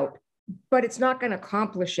walk out, but it's not going to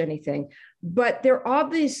accomplish anything. But they're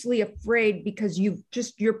obviously afraid because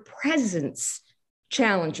your presence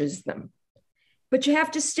challenges them. But you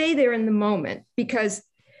have to stay there in the moment because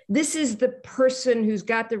this is the person who's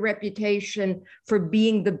got the reputation for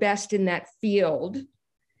being the best in that field.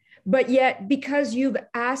 But yet, because you've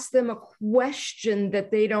asked them a question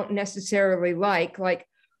that they don't necessarily like, well,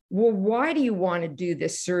 why do you want to do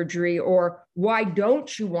this surgery? Or why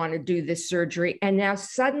don't you want to do this surgery? And now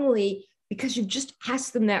suddenly, because you've just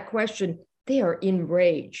asked them that question, they are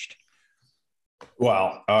enraged.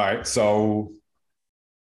 Wow. All right. So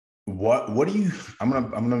what do you, I'm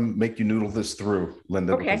gonna make you noodle this through,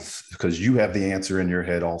 Linda, Okay. because you have the answer in your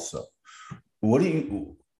head also. Why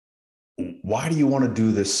do you want to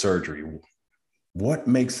do this surgery? What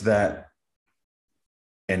makes that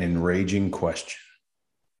an enraging question?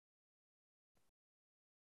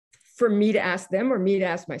 For me to ask them or me to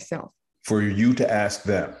ask myself? For you to ask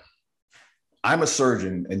them. I'm a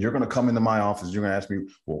surgeon and you're going to come into my office. You're going to ask me,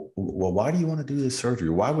 well, why do you want to do this surgery?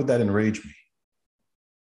 Why would that enrage me?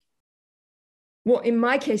 Well, in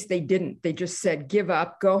my case, they didn't. They just said, give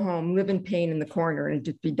up, go home, live in pain in the corner, and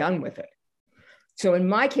just be done with it. So in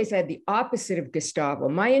my case, I had the opposite of Gustavo.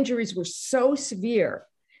 My injuries were so severe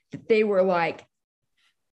that they were like,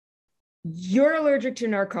 you're allergic to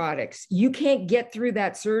narcotics. You can't get through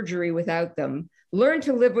that surgery without them. Learn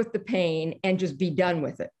to live with the pain and just be done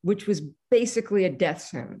with it, which was basically a death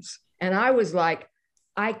sentence. And I was like,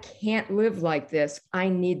 I can't live like this. I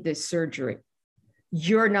need this surgery.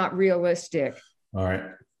 You're not realistic. All right.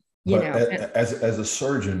 But as a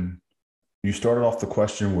surgeon, you started off the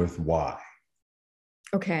question with why.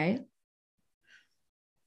 Okay.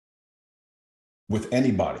 With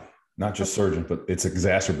anybody, not just surgeons, but it's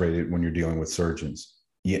exacerbated when you're dealing with surgeons.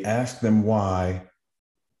 You ask them why,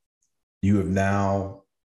 you have now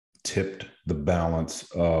tipped the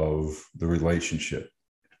balance of the relationship.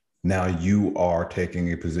 Now you are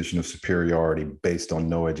taking a position of superiority based on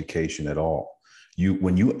no education at all.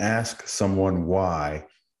 When you ask someone why,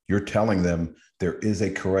 you're telling them there is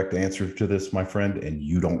a correct answer to this, my friend, and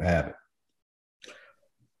you don't have it.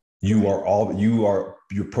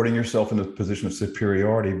 You're putting yourself in a position of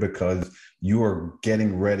superiority because you are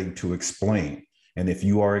getting ready to explain. And if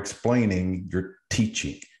you are explaining, you're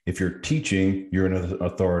teaching. If you're teaching, you're in an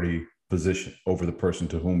authority position over the person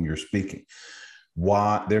to whom you're speaking.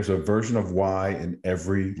 Why? There's a version of why in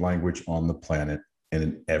every language on the planet, and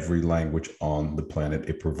in every language on the planet,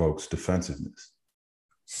 it provokes defensiveness.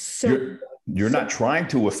 So you're not trying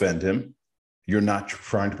to offend him. You're not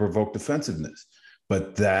trying to provoke defensiveness,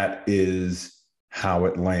 but that is how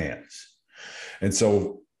it lands. And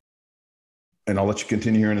so, and I'll let you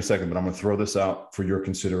continue here in a second, but I'm going to throw this out for your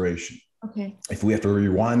consideration. Okay. If we have to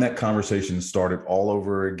rewind that conversation and start it all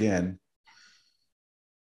over again,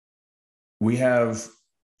 we have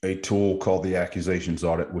a tool called the accusations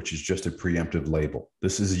audit, which is just a preemptive label.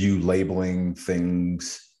 This is you labeling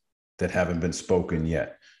things that haven't been spoken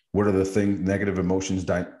yet. What are the things, negative emotions,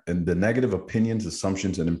 and the negative opinions,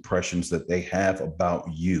 assumptions, and impressions that they have about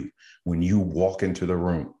you when you walk into the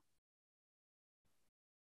room?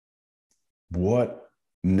 What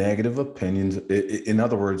negative opinions? In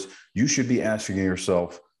other words, you should be asking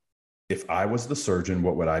yourself, if I was the surgeon,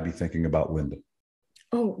 what would I be thinking about Linda?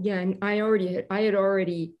 Oh, yeah. And I had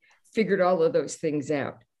already figured all of those things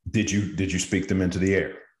out. Did you speak them into the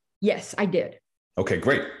air? Yes, I did. Okay,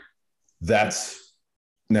 great.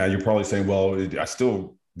 Now you're probably saying, well, I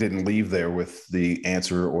still didn't leave there with the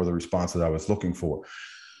answer or the response that I was looking for.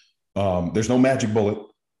 There's no magic bullet.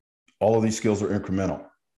 All of these skills are incremental.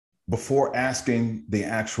 Before asking the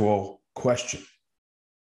actual question,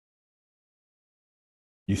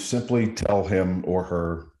 you simply tell him or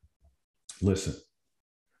her, listen,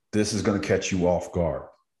 this is going to catch you off guard.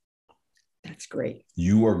 That's great.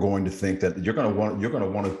 You are going to think that you're going to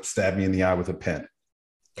want to stab me in the eye with a pen,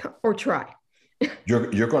 or try.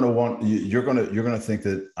 You're going to think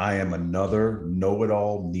that I am another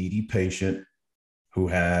know-it-all needy patient who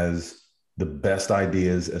has the best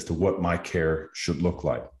ideas as to what my care should look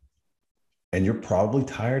like. And you're probably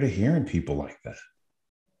tired of hearing people like that.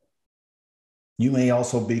 You may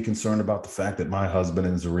also be concerned about the fact that my husband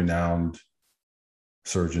is a renowned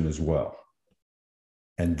surgeon as well.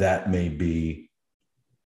 And that may be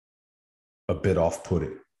a bit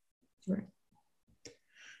off-putting. Right.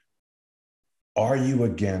 Are you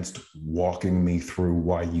against walking me through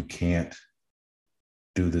why you can't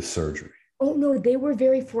do this surgery? Oh, no, they were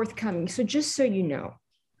very forthcoming. So just so you know,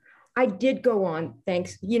 I did go on,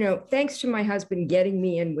 thanks to my husband getting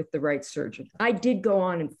me in with the right surgeon. I did go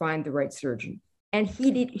on and find the right surgeon. And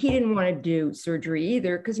he didn't want to do surgery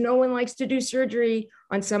either, because no one likes to do surgery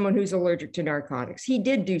on someone who's allergic to narcotics. He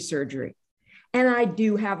did do surgery. And I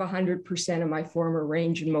do have 100% of my former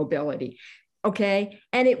range and mobility. Okay.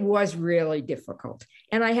 And it was really difficult.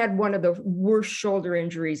 And I had one of the worst shoulder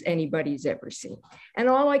injuries anybody's ever seen. And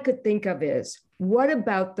all I could think of is, what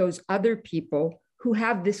about those other people who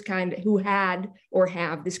have this who had or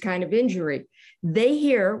have this kind of injury? They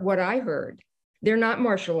hear what I heard. They're not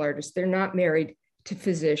martial artists. They're not married to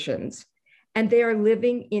physicians. And they are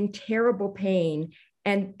living in terrible pain.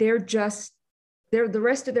 And the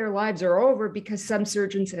rest of their lives are over because some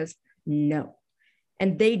surgeon says no.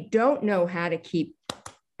 And they don't know how to keep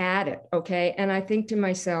at it, okay? And I think to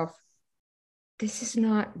myself, this is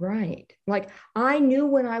not right. Like, I knew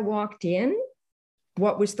when I walked in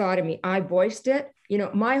what was thought of me. I voiced it.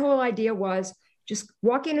 My whole idea was just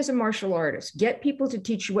walk in as a martial artist, get people to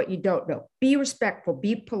teach you what you don't know, be respectful,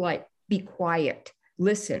 be polite, be quiet,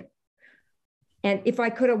 listen. And if I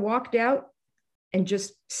could have walked out and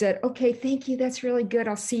just said, okay, thank you, that's really good,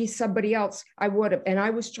 I'll see somebody else, I would have. And I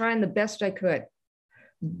was trying the best I could.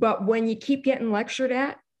 But when you keep getting lectured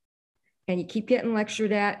at, and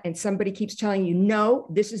somebody keeps telling you, no,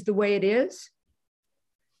 this is the way it is,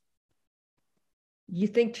 you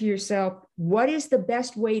think to yourself, what is the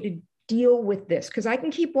best way to deal with this? Because I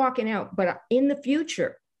can keep walking out, but in the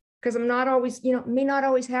future, because I'm not always, may not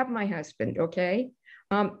always have my husband, okay?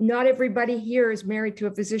 Not everybody here is married to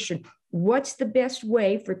a physician. What's the best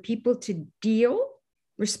way for people to deal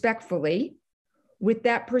respectfully with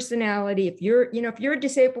that personality? If you're a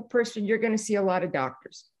disabled person, you're going to see a lot of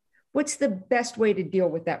doctors. What's the best way to deal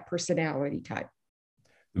with that personality type?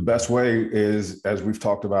 The best way is, as we've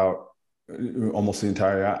talked about almost the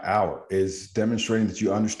entire hour, is demonstrating that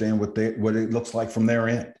you understand what it looks like from their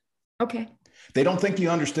end. Okay. They don't think you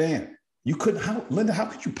understand. Linda, how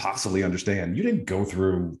could you possibly understand? You didn't go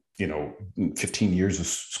through, 15 years of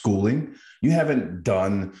schooling. You haven't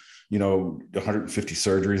done, 150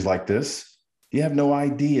 surgeries like this. You have no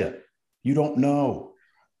idea. You don't know.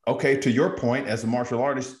 Okay, to your point, as a martial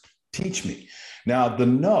artist, teach me. Now, the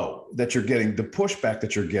no that you're getting, the pushback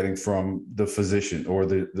that you're getting from the physician or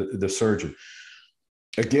the surgeon,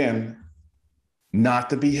 again, not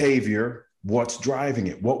the behavior, what's driving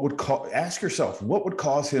it? Ask yourself, what would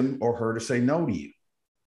cause him or her to say no to you?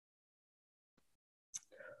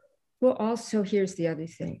 Well, also, here's the other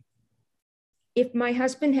thing. If my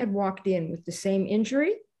husband had walked in with the same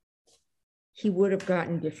injury, he would have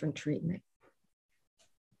gotten different treatment.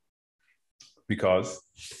 Because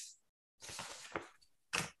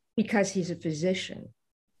he's a physician.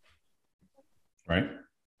 Right.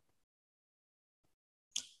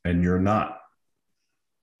 And you're not.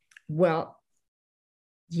 Well,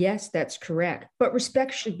 yes, that's correct. But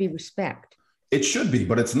respect should be respect. It should be,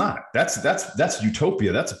 but it's not. That's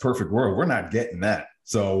utopia. That's a perfect world. We're not getting that.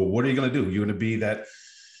 So what are you going to do? You're going to be that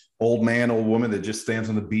old man, old woman that just stands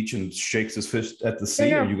on the beach and shakes his fist at the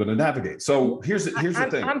sea, or are you going to navigate? So here's the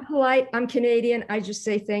thing. I'm polite. I'm Canadian. I just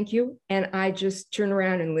say thank you, and I just turn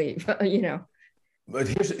around and leave, But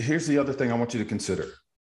here's the other thing I want you to consider.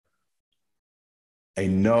 A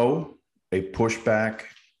no, a pushback,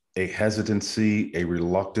 a hesitancy, a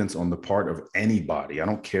reluctance on the part of anybody, I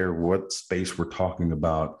don't care what space we're talking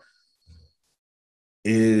about,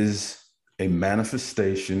 is a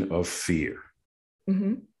manifestation of fear.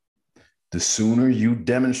 Mm-hmm. The sooner you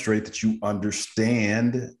demonstrate that you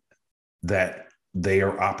understand that they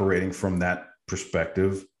are operating from that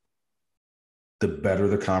perspective, the better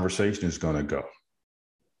the conversation is going to go.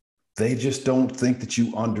 They just don't think that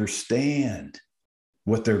you understand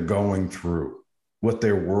what they're going through, what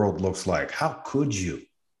their world looks like. How could you?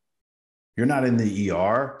 You're not in the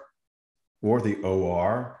ER or the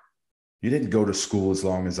OR. You didn't go to school as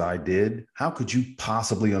long as I did. How could you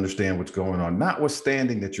possibly understand what's going on?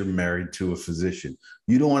 Notwithstanding that you're married to a physician,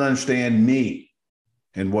 you don't understand me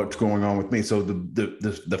and what's going on with me. So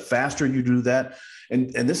the faster you do that, and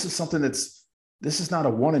this is something this is not a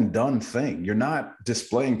one and done thing. You're not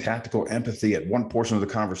displaying tactical empathy at one portion of the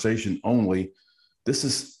conversation only.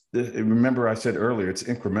 Remember I said earlier, it's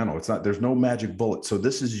incremental. There's no magic bullet. So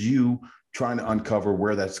this is you trying to uncover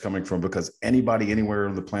where that's coming from, because anybody anywhere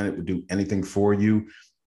on the planet would do anything for you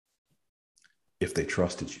if they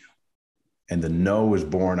trusted you. And the no is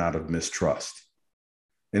born out of mistrust.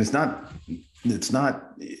 And it's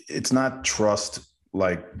not trust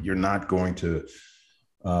like you're not going to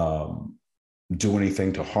do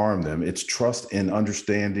anything to harm them. It's trust in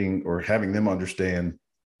understanding, or having them understand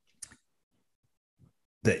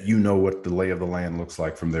that you know what the lay of the land looks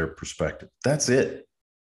like from their perspective. That's it.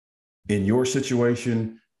 In your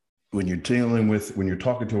situation, when you're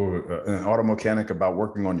talking to an auto mechanic about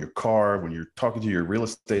working on your car, when you're talking to your real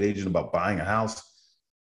estate agent about buying a house,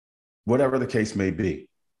 whatever the case may be,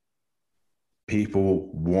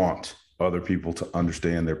 people want other people to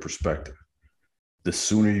understand their perspective. The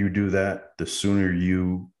sooner you do that, the sooner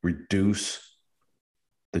you reduce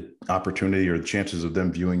the opportunity or the chances of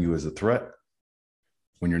them viewing you as a threat.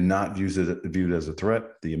 When you're not viewed as a threat,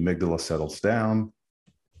 the amygdala settles down,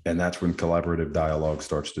 and that's when collaborative dialogue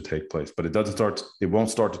starts to take place. But it won't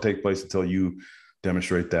start to take place until you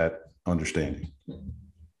demonstrate that understanding.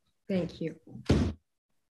 Thank you.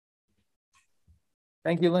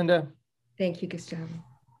 Thank you, Linda. Thank you, Gustavo.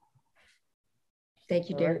 Thank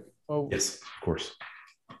you, Derek. Well, Yes, of course.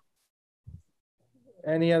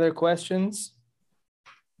 any other questions?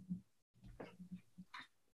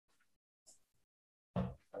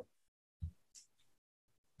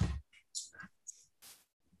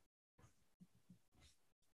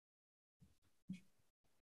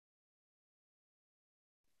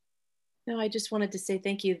 No, I just wanted to say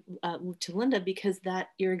thank you to Linda, because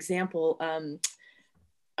your example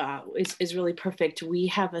is really perfect. We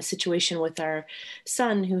have a situation with our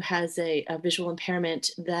son who has a visual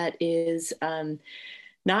impairment that is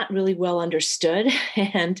not really well understood.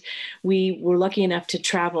 And we were lucky enough to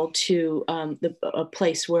travel to a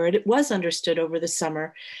place where it was understood over the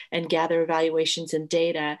summer and gather evaluations and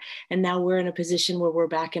data. And now we're in a position where we're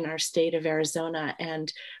back in our state of Arizona,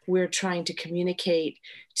 and we're trying to communicate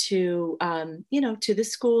to to the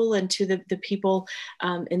school and to the people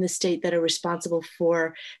in the state that are responsible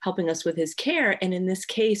for helping us with his care. And in this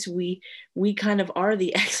case, we kind of are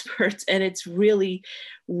the experts, and it's really,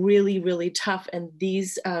 really, really tough. And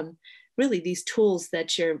these tools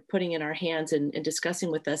that you're putting in our hands and discussing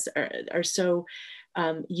with us are so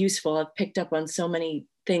useful. I've picked up on so many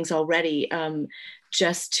things already.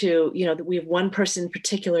 Just to, we have one person in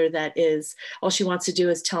particular that is, all she wants to do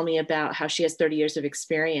is tell me about how she has 30 years of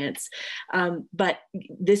experience. But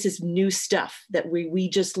this is new stuff that we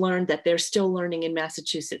just learned, that they're still learning in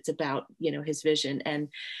Massachusetts about, his vision. And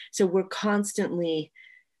so we're constantly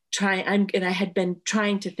trying, and I had been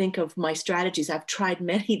trying to think of my strategies. I've tried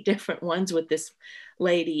many different ones with this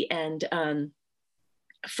lady, and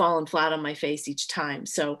fallen flat on my face each time.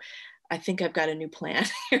 So I think I've got a new plan.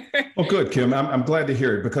 Well, good, Kim. I'm glad to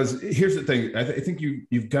hear it, because here's the thing. I think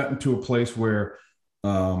you've gotten to a place where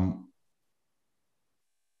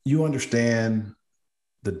you understand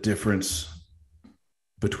the difference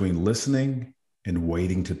between listening and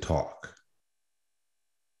waiting to talk.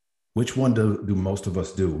 Which one do most of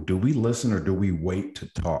us do? Do we listen, or do we wait to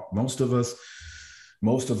talk? Most of us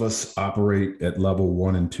operate at level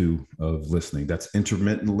 1 and 2 of listening. That's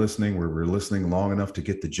intermittent listening, where we're listening long enough to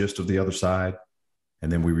get the gist of the other side, and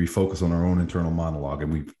then we refocus on our own internal monologue.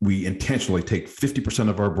 And we intentionally take 50%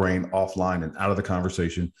 of our brain offline and out of the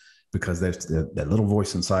conversation, because that little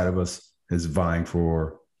voice inside of us is vying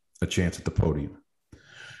for a chance at the podium.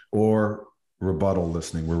 Or rebuttal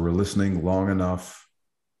listening, where we're listening long enough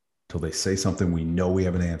till they say something we know we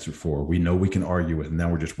have an answer for. We know we can argue it, and now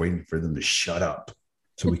we're just waiting for them to shut up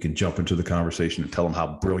so we can jump into the conversation and tell them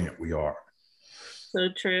how brilliant we are. So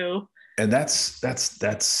true. And that's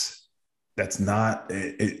not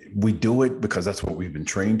it. We do it because that's what we've been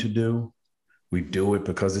trained to do. We do it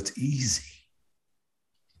because it's easy.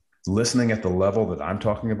 Listening at the level that I'm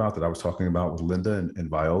talking about, that I was talking about with Linda and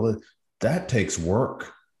Viola, that takes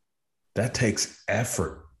work. That takes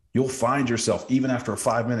effort. You'll find yourself, even after a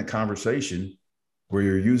 5-minute conversation, where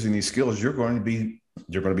you're using these skills, you're going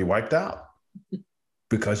to be wiped out,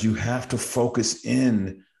 because you have to focus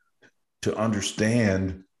in to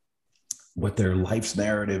understand what their life's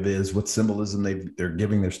narrative is, what symbolism they're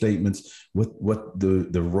giving their statements, what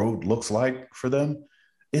the road looks like for them.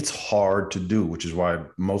 It's hard to do, which is why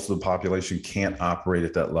most of the population can't operate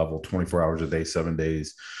at that level 24 hours a day, 7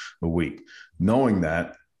 days a week. Knowing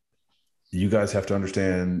that, you guys have to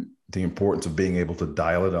understand the importance of being able to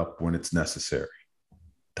dial it up when it's necessary.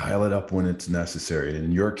 Dial it up when it's necessary. And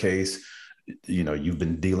in your case, you know, you've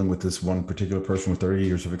been dealing with this one particular person with 30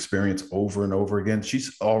 years of experience over and over again. He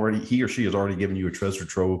or she has already given you a treasure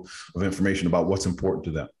trove of information about what's important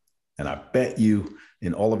to them. And I bet you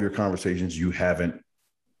in all of your conversations, you haven't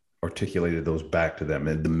articulated those back to them.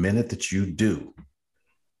 And the minute that you do,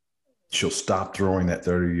 she'll stop throwing that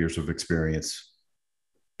 30 years of experience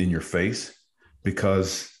in your face,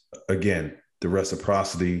 because again, the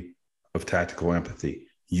reciprocity of tactical empathy,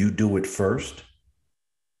 you do it first.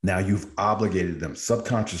 Now you've obligated them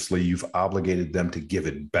subconsciously. You've obligated them to give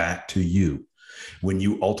it back to you when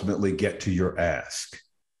you ultimately get to your ask.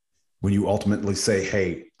 When you ultimately say,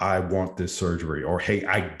 hey, I want this surgery, or hey,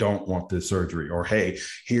 I don't want this surgery, or hey,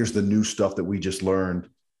 here's the new stuff that we just learned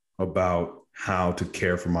about how to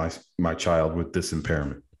care for my child with this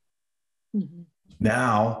impairment. Mm-hmm.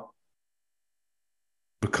 Now,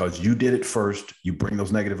 because you did it first, you bring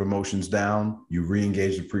those negative emotions down, you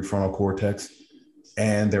re-engage the prefrontal cortex,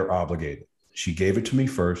 and they're obligated. She gave it to me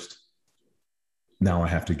first. Now I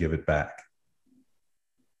have to give it back.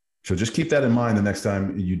 So just keep that in mind the next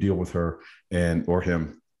time you deal with her or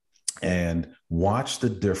him, and watch the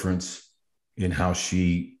difference in how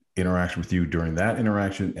she interacts with you during that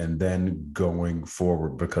interaction and then going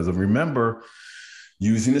forward. Because remember,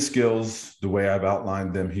 using the skills the way I've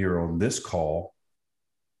outlined them here on this call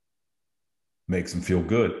makes them feel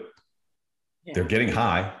good. Yeah. They're getting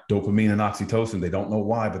high, dopamine and oxytocin. They don't know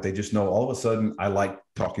why, but they just know all of a sudden, I like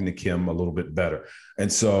talking to Kim a little bit better.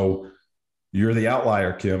 And so you're the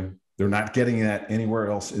outlier, Kim. They're not getting that anywhere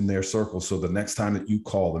else in their circle. So the next time that you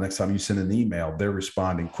call, the next time you send an email, they're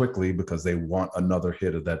responding quickly because they want another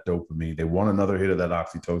hit of that dopamine. They want another hit of that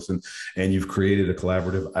oxytocin. And you've created a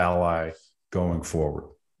collaborative ally going forward.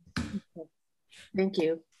 Thank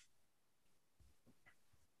you.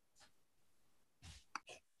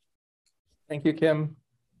 Thank you, Kim.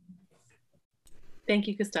 Thank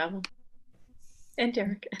you, Gustavo. And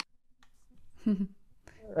Derek. All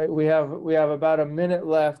right, we have about a minute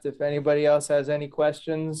left. If anybody else has any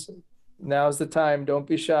questions, now's the time. Don't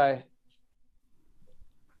be shy.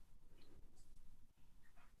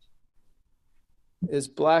 Is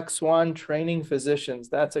Black Swan training physicians?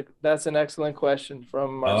 That's an excellent question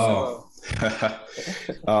from Marcelo.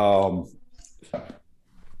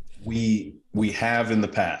 We have in the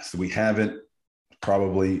past. We haven't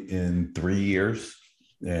probably in 3 years.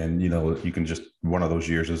 And, you know, you can just, one of those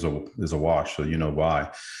years is a wash. So you know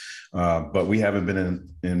why. But we haven't been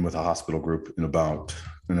in with a hospital group in about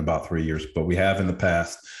 3 years, but we have in the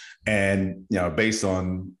past. And, you know, based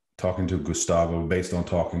on talking to Gustavo, based on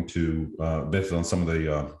some of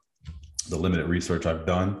the limited research I've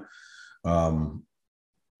done,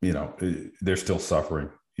 you know, they're still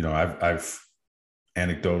suffering. You know, I've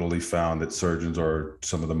anecdotally found that surgeons are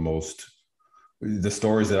some of the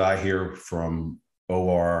stories that I hear from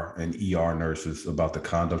OR and ER nurses about the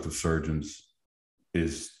conduct of surgeons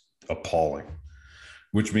is appalling,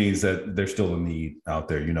 which means that there's still a need out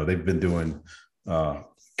there. You know, they've been doing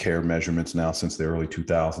care measurements now since the early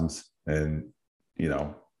 2000s. And, you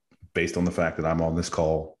know, based on the fact that I'm on this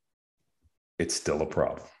call, it's still a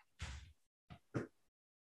problem.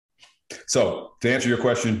 So to answer your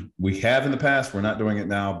question, we have in the past, we're not doing it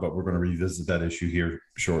now, but we're going to revisit that issue here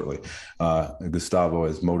shortly. Gustavo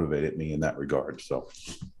has motivated me in that regard. So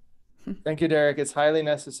thank you, Derek. It's highly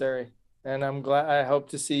necessary. And I'm glad, I hope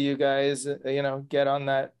to see you guys, you know, get on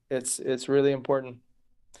that. It's really important.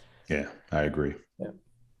 Yeah, I agree. Yeah.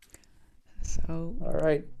 So, all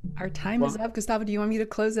right. Our time is up. Gustavo, do you want me to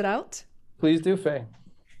close it out? Please do, Faye.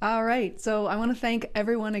 All right. So I want to thank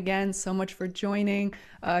everyone again so much for joining.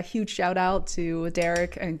 A huge shout out to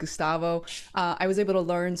Derek and Gustavo. I was able to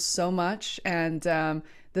learn so much, and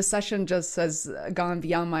this session just has gone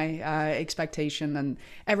beyond my expectation, and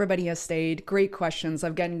everybody has stayed. Great questions.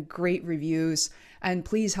 I've gotten great reviews, and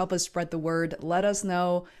please help us spread the word. Let us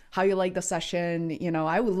know how you like the session. You know,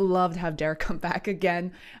 I would love to have Derek come back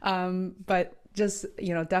again, but just,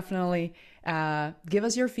 you know, definitely give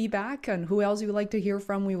us your feedback and who else you would like to hear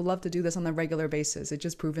from. We would love to do this on a regular basis. It's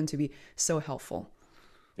just proven to be so helpful.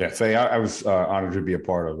 Yeah, Faye, I was honored to be a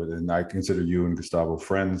part of it, and I consider you and Gustavo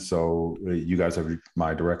friends. So you guys have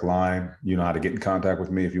my direct line. You know how to get in contact with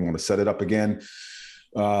me if you want to set it up again.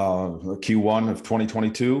 Q1 of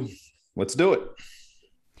 2022. Let's do it.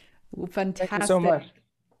 Ooh, fantastic. Thank you so much.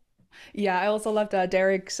 Yeah, I also loved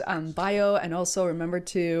Derek's bio, and also remember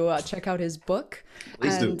to check out his book.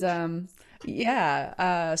 Please do.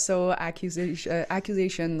 So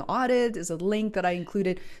accusation audit is a link that I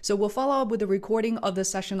included. So we'll follow up with the recording of the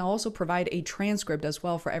session. I'll also provide a transcript as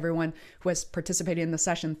well for everyone who has participated in the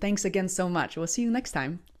session. Thanks again so much. We'll see you next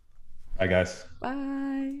time. Bye, guys.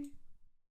 Bye.